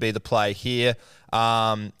that could be the play here.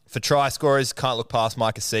 For try scorers, can't look past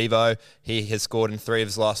Mike Acevo. He has scored in 3 of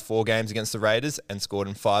his last 4 games against the Raiders and scored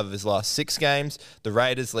in 5 of his last 6 games. The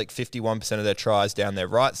Raiders leak 51% of their tries down their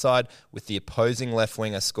right side, with the opposing left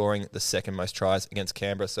winger scoring the second most tries against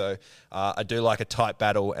Canberra, so I do like a tight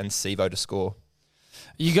battle and Acevo to score.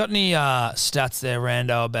 You got any stats there,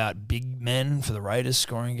 Rando, about big men for the Raiders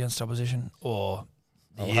scoring against opposition, or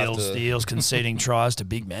the Eels conceding tries to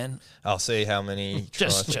big men? I'll see how many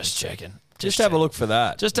tries. Just checking. Just have a look for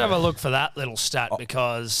that. Just have a look for that little stat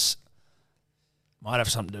because might have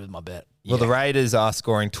something to do with my bet. Well, the Raiders are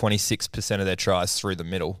scoring 26% of their tries through the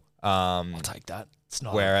middle. I'll take that. It's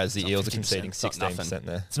not. Whereas the it's Eels not are conceding 50%. 16%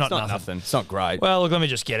 there. It's not nothing. It's not great. Well, look, let me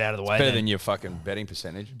just get out of the way. Better then. than your fucking betting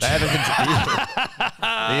percentage. They haven't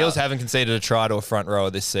the Eels haven't conceded a try to a front rower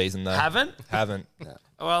this season, though. Haven't? Haven't.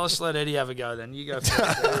 Well, let's let Eddie have a go then. You go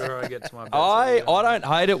first before I get to my bets. I don't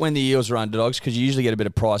hate it when the Eels are underdogs because you usually get a bit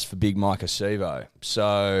of price for big Mike Acevo.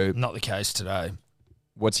 So Not the case today.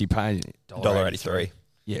 what's he paying? $1.83.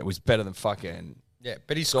 Yeah, it was better than fucking... Yeah,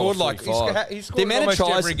 but he scored like he $1.45. scored almost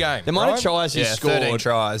every game. The amount of right? tries he Yeah, scored, 13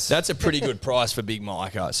 tries. That's a pretty good price for Big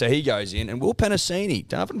Micah. So he goes in, and Will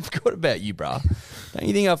Penasini. I haven't forgotten about you, bruh. Don't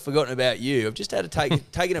you think I've forgotten about you? I've just had to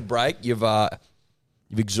taken a break. You've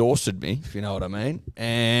exhausted me, if you know what I mean.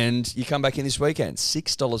 And you come back in this weekend,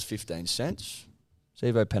 $6.15.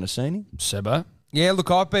 Zevo Penasini. Sebo. Yeah,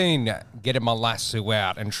 look, I've been getting my lasso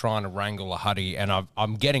out and trying to wrangle a Huddy, and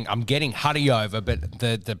I'm getting Huddy over, but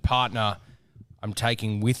the partner I'm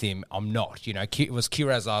taking with him. I'm not. You know, it was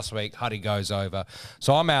Kiraz last week. Huddy goes over.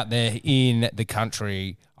 So I'm out there in the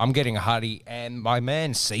country. I'm getting a Huddy. And my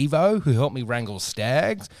man Sivo, who helped me wrangle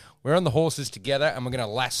stags, we're on the horses together and we're going to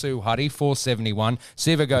lasso Huddy, 471.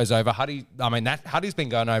 Sivo goes over. Huddy's been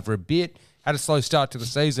going over a bit. Had a slow start to the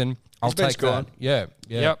season. I'll take that. Yeah.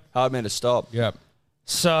 Yep. Hard man to stop. Yeah.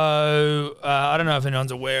 So, I don't know if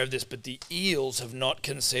anyone's aware of this, but the Eels have not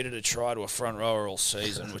conceded a try to a front rower all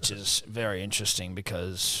season, which is very interesting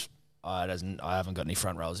because I haven't got any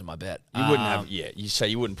front rowers in my bet. You wouldn't have, you say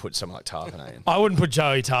you wouldn't put someone like Tarpanay in. I wouldn't put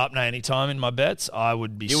Joey Tarpney anytime in my bets. I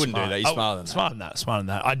would be You wouldn't do that. He's smarter than that. Smarter than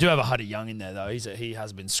that. I do have a Huddy Young in there, though. He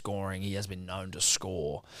has been scoring. He has been known to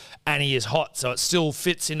score. And he is hot, so it still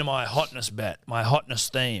fits into my hotness bet, my hotness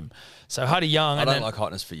theme. So Huddy Young. I don't like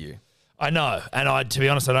hotness for you. I know. And to be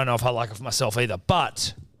honest, I don't know if I like it for myself either.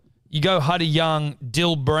 But you go Huddy Young,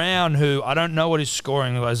 Dill Brown, who I don't know what his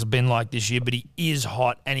scoring has been like this year, but he is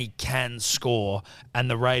hot and he can score, and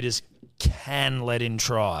the Raiders can let in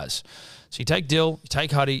tries. So you take Dill, you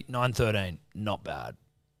take Huddy, 9-13. Not bad.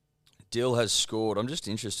 Dill has scored. I'm just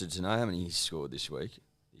interested to know how many he's scored this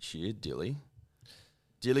year, Dilly.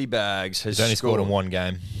 Dilly Bags has He's only scored in one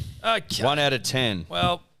game. Okay. 1 out of 10.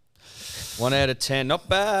 Well, 1 out of 10. Not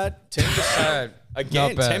bad. 10%. Again,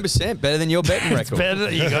 Not bad. 10%. Better than your betting it's record.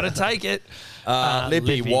 better. You got to take it.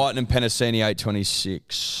 Lippy, White and Penasini,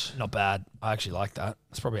 826. Not bad. I actually like that.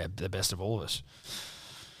 It's probably the best of all of us.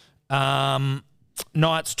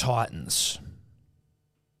 Knights, Titans.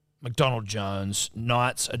 McDonald Jones.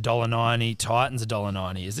 Knights, $1.90. Titans,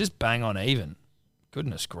 $1.90. Is this bang on even?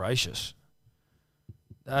 Goodness gracious.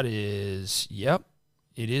 That is, yep,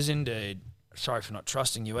 it is indeed. Sorry for not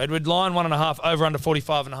trusting you, Edward. Line 1.5, over under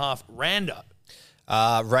 45.5. Rando.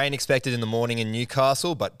 Rain expected in the morning in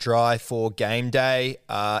Newcastle, but dry for game day.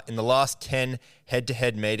 In the last 10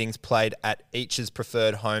 head-to-head meetings played at each's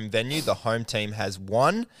preferred home venue, the home team has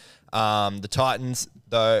won. The Titans,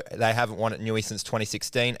 though, they haven't won at Newey since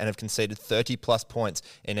 2016 and have conceded 30-plus points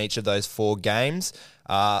in each of those 4 games.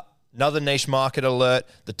 Another niche market alert,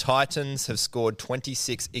 the Titans have scored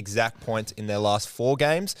 26 exact points in their last 4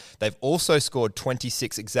 games. They've also scored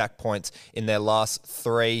 26 exact points in their last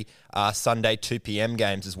 3 Sunday 2 p.m.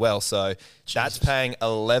 games as well. So that's paying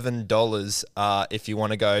 $11 if you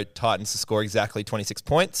want to go Titans to score exactly 26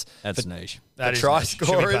 points. That's niche. That is try nice. Should be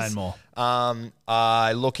scorers, paying more.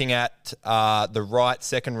 looking at the right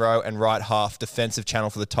second row and right half defensive channel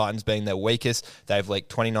for the Titans being their weakest. They've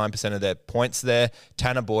leaked 29% of their points there.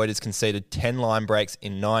 Tanner Boyd has conceded 10 line breaks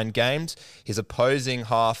in 9 games. His opposing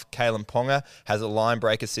half, Kalen Ponga, has a line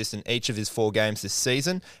break assist in each of his 4 games this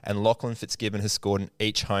season, and Lachlan Fitzgibbon has scored in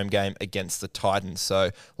each home game against the Titans.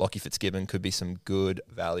 So Lockie Fitzgibbon could be some good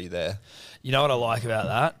value there. You know what I like about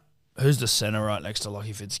that? Who's the centre right next to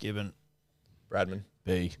Lockie Fitzgibbon? Bradman.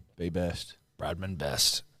 B best. Bradman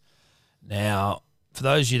Best. Now, for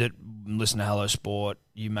those of you that listen to Hello Sport,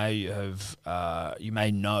 you may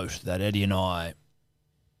note that Eddie and I,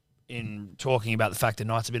 in talking about the fact that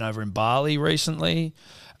Knights have been over in Bali recently,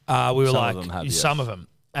 we were some of them,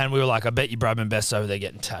 and we were like, I bet you Bradman Best's over there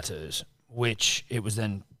getting tattoos, which it was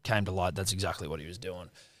then came to light that's exactly what he was doing.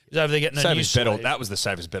 He was over there getting a new sleeve. That was the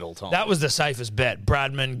safest bet all time. That was the safest bet.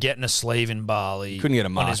 Bradman getting a sleeve in Bali. Couldn't get a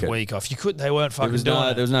on market. his week off. They weren't fucking doing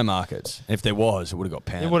it. There was no markets. If there was, it would have got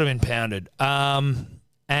pounded. It would have been pounded.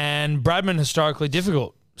 And Bradman historically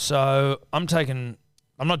difficult. So I'm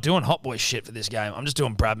not doing hot boy shit for this game. I'm just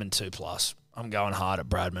doing Bradman 2+. I'm going hard at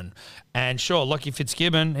Bradman. And sure, Lockie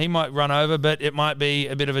Fitzgibbon, he might run over, but it might be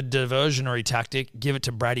a bit of a diversionary tactic. Give it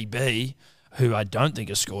to Braddy B, who I don't think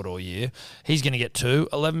has scored all year. He's going to get 2,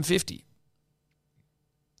 11.50.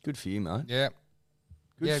 Good for you, mate. Yeah.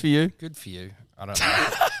 Good for you. Good for you. I don't know.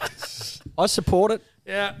 I support it.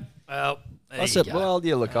 Yeah. Well, I support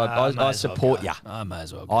you. I may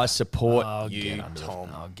as well go. I support I'll you, get under it. Tom.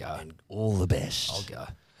 I'll go. And all the best. I'll go.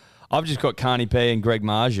 I've just got Carney P and Greg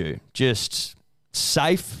Marju. Just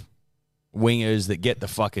safe wingers that get the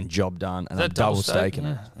fucking job done, and I'm double staking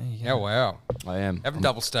it. Oh, wow. I am. Haven't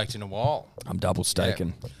double staked in a while. I'm double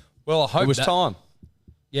staking. Well, I hope It was time.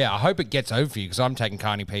 Yeah, I hope it gets over for you because I'm taking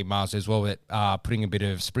Carney P. Mars as well with sprinkling a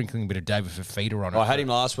bit of David Fafita on it. I had him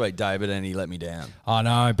last week, David, and he let me down. I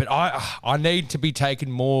know, but I need to be taking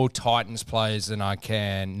more Titans players than I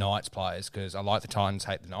can Knights players because I like the Titans,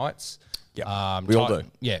 hate the Knights. Yeah, we all do.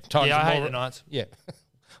 Yeah, Titans. Yeah, I hate the Knights. Yeah.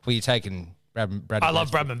 Well, you're taking Brad. I love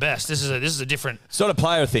Bradman Best. This is a different. It's not a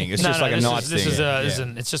player thing. It's just like a Knights thing.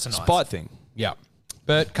 It's just a Knights spite thing. Yeah.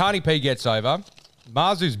 But Carney P gets over.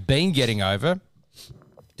 Marzu's been getting over.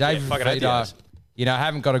 David Fafita,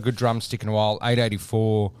 haven't got a good drumstick in a while.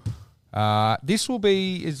 884. This will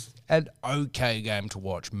be an okay game to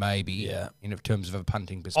watch, maybe. Yeah. In terms of a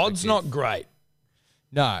punting perspective. Odds not great.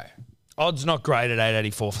 No. Odds not great at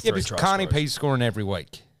 884 for Yeah, three but try Carney scorers. P's scoring every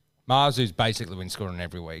week. Marzu's basically been scoring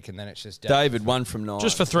every week, and then it's just David, 1 from 9.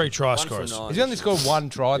 Just for 3 try 1 from scorers. 9. He's only scored one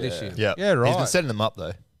try this year. Yeah. Yeah, right. He's been setting them up,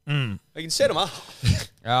 though. We can set him up.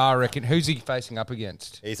 I reckon. Who's he facing up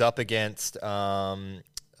against? He's up against Frizzell.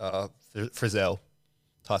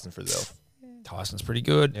 Tyson Frizzell. Tyson's pretty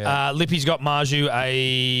good. Yeah. Lippy's got Marju,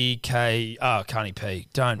 Carney P.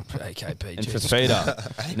 Don't AKP. And Jesus.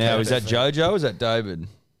 Fafita. Now, is that JoJo or is that David?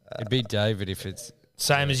 It'd be David if it's.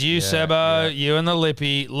 Same as you, Yeah, Sebo. yeah. You and the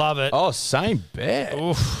Lippy. Love it. Oh, same bet.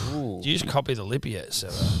 Oof. Do you just copy the Lippy yet,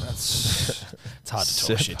 Sebo? It's hard to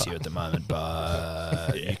talk shit to you at the moment,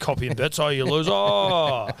 but you copy and bets, you lose. Oh.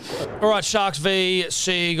 All right, Sharks v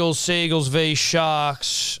Seagulls. Seagulls v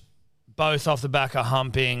Sharks. Both off the back of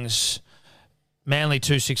humpings. Manly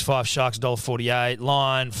 265, Sharks $1.48.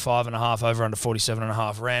 Line 5.5 over under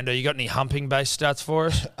 47.5. Rando, you got any humping based stats for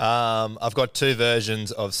us? I've got 2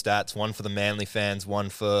 versions of stats, one for the Manly fans, one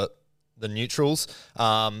for the neutrals.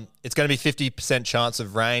 It's going to be 50% chance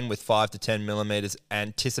of rain with 5 to 10 millimetres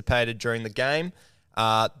anticipated during the game.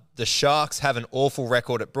 The Sharks have an awful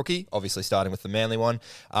record at Brookie, obviously starting with the Manly one.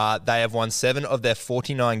 They have won 7 of their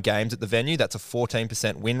 49 games at the venue. That's a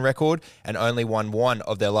 14% win record and only won 1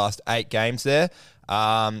 of their last 8 games there.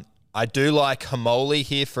 I do like Hamoli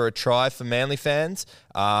here for a try for Manly fans.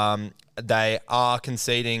 They are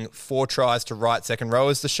conceding 4 tries to right second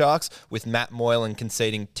rowers, the Sharks, with Matt Moylan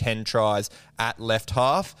conceding 10 tries at left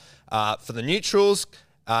half. For the neutrals,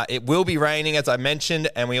 it will be raining, as I mentioned,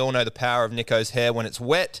 and we all know the power of Nico's hair when it's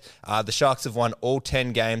wet. The Sharks have won all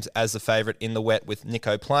 10 games as the favourite in the wet with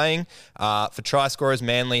Nico playing. For try scorers,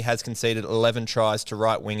 Manly has conceded 11 tries to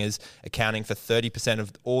right wingers, accounting for 30%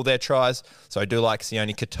 of all their tries. So I do like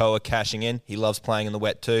Sione Katoa cashing in. He loves playing in the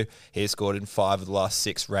wet too. He has scored in 5 of the last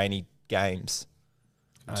 6 rainy games.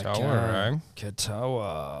 Katoa,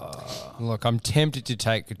 Katoa. Look, I'm tempted to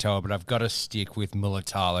take Katoa, but I've got to stick with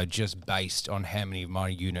Mulatalo just based on how many of my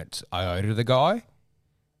units I owe to the guy.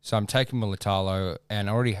 So I'm taking Mulatalo, and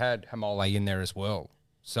I already had Hamole in there as well.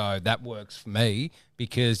 So that works for me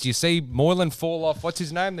because you see Moylan fall off. What's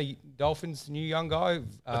his name? The Dolphins' new young guy?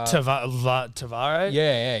 Tavare?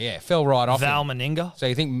 Yeah. Fell right off. Val him. Meninga? So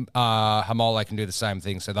you think Hamole can do the same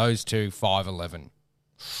thing. So those two, 5'11".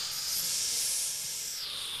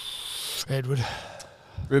 Edward.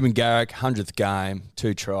 Ruben Garrick, 100th game,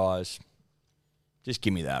 2 tries. Just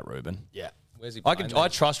give me that, Ruben. Yeah. Where's he I playing? I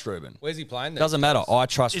trust Ruben. Where's he playing? Doesn't matter. I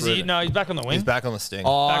trust Is Ruben. he? No, he's back on the wing. He's back on the sting.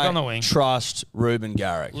 Back on the wing. Trust Ruben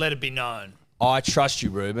Garrick. Let it be known. I trust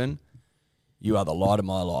you, Ruben. You are the light of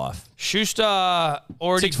my life. Schuster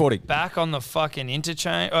already 640. back on the fucking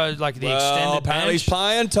interchange, like the Well, extended apparently bench. he's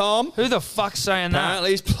playing, Tom. Who the fuck's saying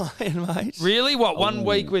Apparently he's playing, mate. that? Really? What, 1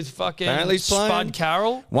 week with fucking Apparently he's Spud playing.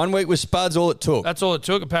 Carroll? 1 week with Spud's all it took. That's all it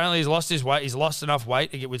took. Apparently he's lost his weight. He's lost enough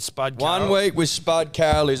weight to get with Spud Carroll. 1 week with Spud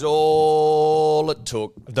Carroll is all it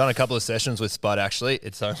took. I've done a couple of sessions with Spud, actually.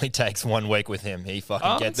 It only takes 1 week with him. He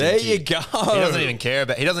fucking gets There into you go. He doesn't even care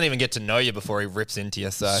about. He doesn't even get to know you before he rips into you.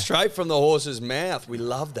 So Straight from the horse's mouth. We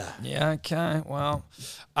love that. Yeah, okay. Well,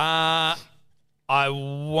 I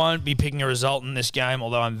won't be picking a result in this game,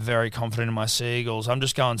 although I'm very confident in my Seagulls. I'm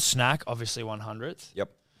just going Snack, obviously 100th. Yep.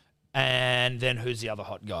 And then who's the other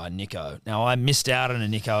hot guy? Nico. Now, I missed out on a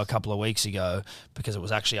Nico a couple of weeks ago because it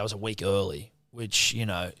was actually, I was a week early, which, you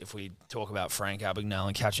know, if we talk about Frank Abagnale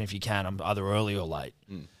and Catch Me If You Can, I'm either early or late.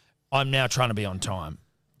 I'm now trying to be on time.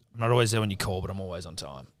 I'm not always there when you call, but I'm always on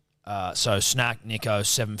time. So Snack, Nico,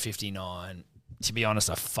 7:59. To be honest,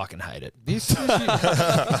 I fucking hate it. This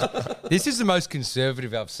is the most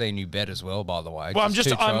conservative I've seen you bet as well, by the way. Well,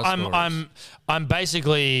 I'm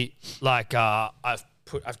basically like I've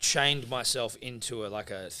chained myself into a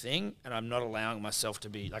thing, and I'm not allowing myself to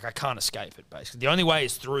be like I can't escape it. Basically, the only way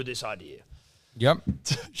is through this idea. Yep.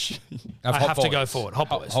 I have to go forward. Hot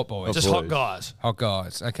boys. Hot boys. Just hot guys. Hot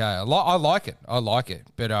guys. Okay. I like it. I like it.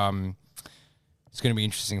 But it's going to be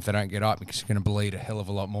interesting if they don't get up because you're going to bleed a hell of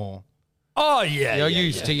a lot more. Oh yeah. You're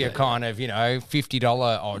used to your kind of, $50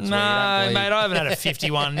 odds. No, where you don't bleed. mate, I haven't had a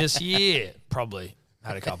 51 this year. Probably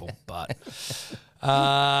had a couple, but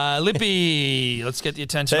Lippy, let's get the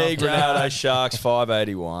attention. Teague of Ronaldo Brad. Sharks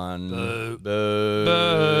 581. Boo. Boo.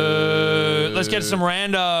 Boo. Let's get some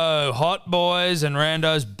rando hot boys and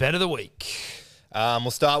randos bet of the week.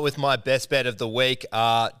 We'll start with my best bet of the week.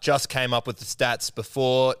 Just came up with the stats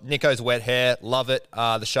before. Nico's wet hair, love it.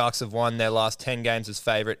 The Sharks have won their last 10 games as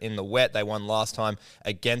favourite in the wet. They won last time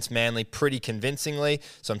against Manly pretty convincingly.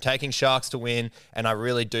 So I'm taking Sharks to win, and I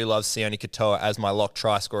really do love Sione Katoa as my lock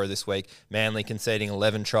try scorer this week. Manly conceding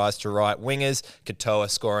 11 tries to right wingers. Katoa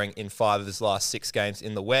scoring in 5 of his last 6 games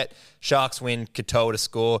in the wet. Sharks win, Katoa to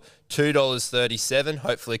score. $2.37.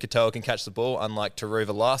 Hopefully Katoa can catch the ball, unlike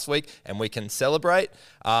Taruva last week, and we can celebrate.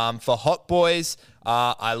 For Hot Boys,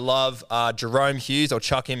 I love Jerome Hughes. I'll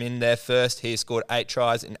chuck him in there first. He has scored 8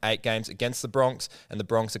 tries in 8 games against the Bronx, and the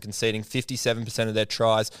Bronx are conceding 57% of their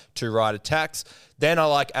tries to right attacks. Then I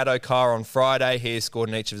like Addo Carr on Friday. He has scored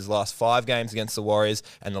in each of his last 5 games against the Warriors,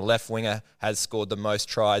 and the left winger has scored the most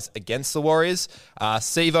tries against the Warriors.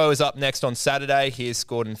 Sivo is up next on Saturday. He has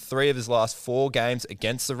scored in 3 of his last 4 games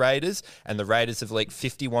against the Raiders, and the Raiders have leaked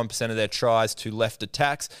 51% of their tries to left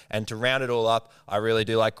attacks. And to round it all up, I really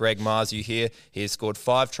do like Greg Marzu here. He has scored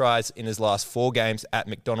 5 tries in his last 4 games at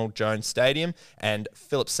McDonald Jones Stadium, and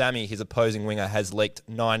Philip Sammy, his opposing winger, has leaked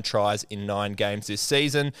 9 tries in 9 games this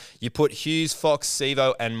season. You put Hughes, Fox,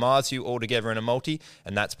 Sivo and Marzu all together in a multi,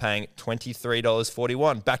 and that's paying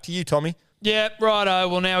 $23.41. Back to you, Tommy. Yeah, righto.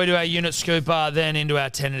 Well, now we do our unit scooper, then into our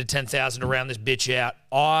 10 into 10,000 to round this bitch out.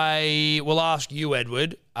 I will ask you,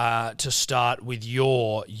 Edward, to start with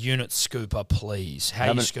your unit scooper, please.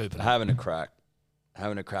 How you scooping? Having a crack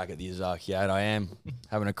at the Azaki 8. I am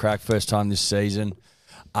having a crack first time this season.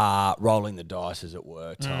 Rolling the dice, as it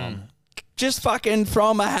were, Tom. Just fucking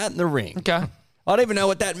throw my hat in the ring. Okay. I don't even know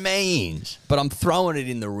what that means, but I'm throwing it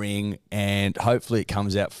in the ring, and hopefully it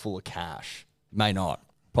comes out full of cash. May not.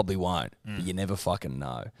 Probably won't. But you never fucking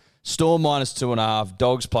know. Storm -2.5,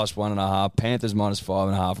 Dogs +1.5, Panthers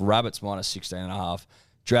 -5.5, Rabbits -16.5,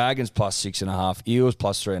 Dragons +6.5, Eels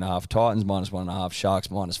 +3.5, Titans -1.5, Sharks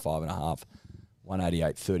 -5.5.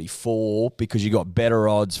 188.34 because you got better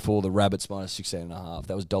odds for the Rabbits -16.5.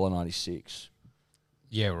 That was $1.96.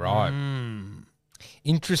 Yeah, right.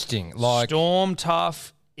 Interesting. Like Storm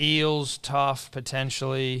tough, Eels tough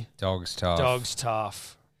potentially, Dogs tough. Dogs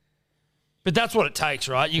tough. But that's what it takes,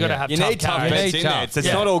 right? You got to have You tough need tough carries. bets need in there. tough. It's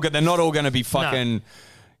not all good. They're not all going to be fucking.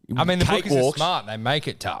 I mean, the bookies are cakewalks. smart. They make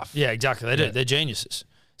it tough. Yeah, exactly. They do. They're geniuses.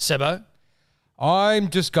 Sebo? I'm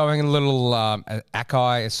just going a little Akai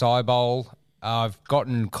Acai Bowl. I've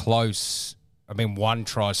gotten close. I've been 1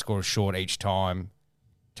 try score short each time.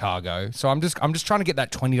 Targo. So I'm just trying to get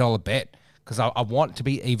that $20 bet because I want to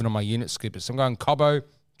be even on my unit scoopers. So I'm going Cobbo,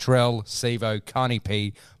 Trell, Sivo, Carney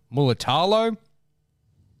P, Mulatalo.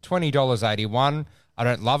 $20.81. I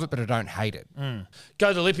don't love it, but I don't hate it.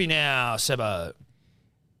 Go the Lippy now, Sebo.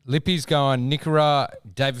 Lippy's going Nickera,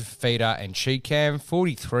 David Fafita, and Cheekham,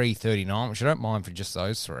 43.39, which I don't mind for just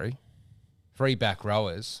those 3. 3 back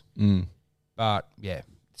rowers. But, yeah,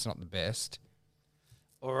 it's not the best.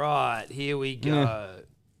 All right, here we go.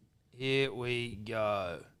 Here we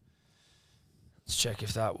go. Let's check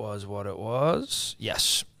if that was what it was.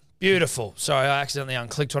 Yes. Beautiful. Sorry, I accidentally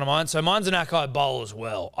unclicked one of mine. So mine's an Akai Bowl as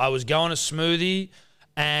well. I was going a smoothie,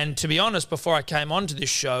 and to be honest, before I came onto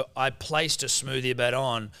this show, I placed a smoothie bet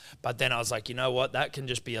on, but then I was like, you know what? That can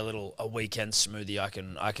just be a weekend smoothie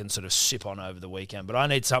I can sort of sip on over the weekend, but I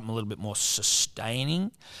need something a little bit more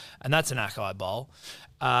sustaining, and that's an Akai Bowl.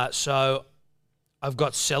 So I've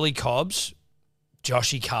got Selly Cobbs,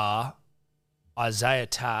 Joshy Carr, Isaiah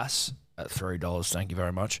Tass at $3. Thank you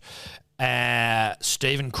very much.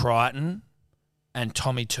 Stephen Crichton and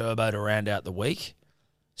Tommy Turbo to round out the week.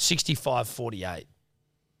 65.48.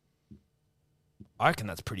 I reckon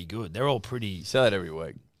that's pretty good. They're all pretty. You say that every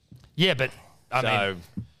week. Yeah, but I mean,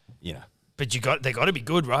 you know. but they got to be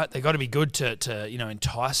good, right? They got to be good to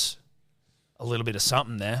entice a little bit of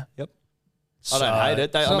something there. Yep. I don't hate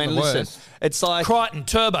it. It's not the listen, worst. it's like Crichton,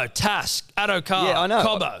 Turbo, Task, Addo Carr, yeah, I know.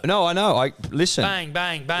 Cobbo. No, I know. Listen. Bang,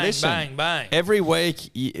 bang, bang, Listen, bang, bang. Every week,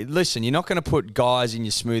 listen, you're not going to put guys in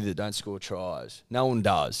your smoothie that don't score tries. No one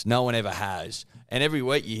does. No one ever has. And every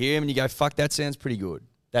week you hear him and you go, fuck, that sounds pretty good.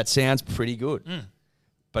 That sounds pretty good.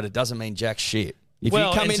 But it doesn't mean jack shit. If Well,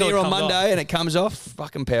 you come in until here it on comes Monday off. and it comes off,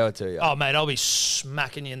 fucking power to you. Oh, mate, I'll be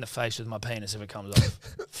smacking you in the face with my penis if it comes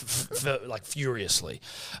off, like furiously.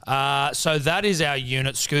 So that is our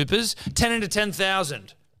unit scoopers. 10 into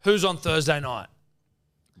 10,000. Who's on Thursday night?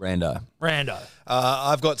 Rando.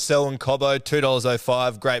 I've got Selwyn Cobbo,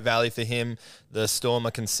 $2.05. Great value for him. The Storm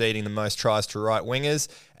are conceding the most tries to right wingers,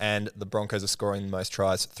 and the Broncos are scoring the most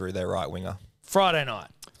tries through their right winger. Friday night.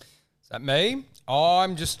 Is that me?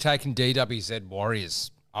 I'm just taking DWZ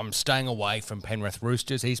Warriors. I'm staying away from Penrith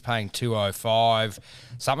Roosters. He's paying $2.05.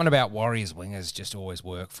 Something about Warriors wingers just always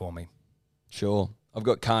work for me. Sure. I've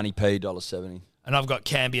got Carney P, $1.70. And I've got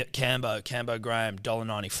Cambo Graham,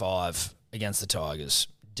 $1.95 against the Tigers.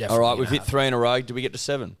 Definitely. All right, we've hit 3 in a row. Do we get to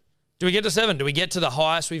 7? Do we get to 7? Do we get to the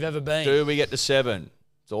highest we've ever been? Do we get to 7?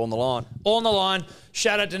 It's all on the line. All on the line.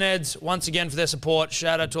 Shout out to Neds once again for their support.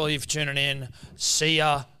 Shout out to all of you for tuning in. See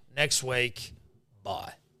ya next week.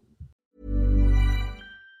 Bye.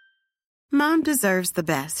 Mom deserves the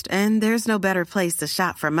best, and there's no better place to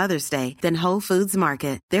shop for Mother's Day than Whole Foods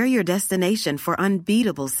Market. They're your destination for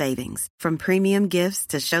unbeatable savings, from premium gifts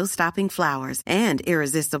to show-stopping flowers and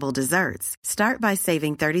irresistible desserts. Start by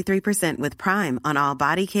saving 33% with Prime on all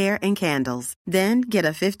body care and candles. Then get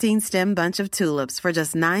a 15-stem bunch of tulips for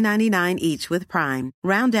just $9.99 each with Prime.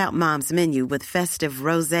 Round out Mom's menu with festive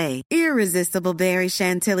rosé, irresistible berry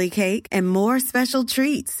chantilly cake, and more special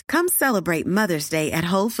treats. Come celebrate Mother's Day at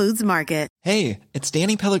Whole Foods Market. Hey, it's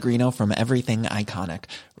Danny Pellegrino from Everything Iconic.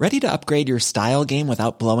 Ready to upgrade your style game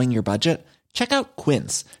without blowing your budget? Check out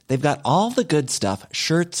Quince. They've got all the good stuff,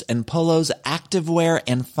 shirts and polos, activewear,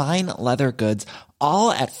 and fine leather goods,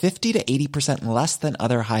 all at 50 to 80% less than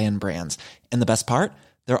other high-end brands. And the best part?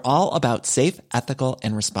 They're all about safe, ethical,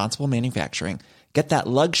 and responsible manufacturing. Get that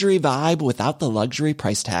luxury vibe without the luxury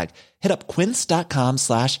price tag. Hit up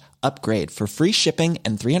quince.com/upgrade for free shipping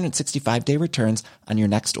and 365-day returns on your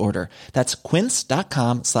next order. That's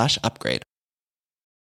quince.com/upgrade.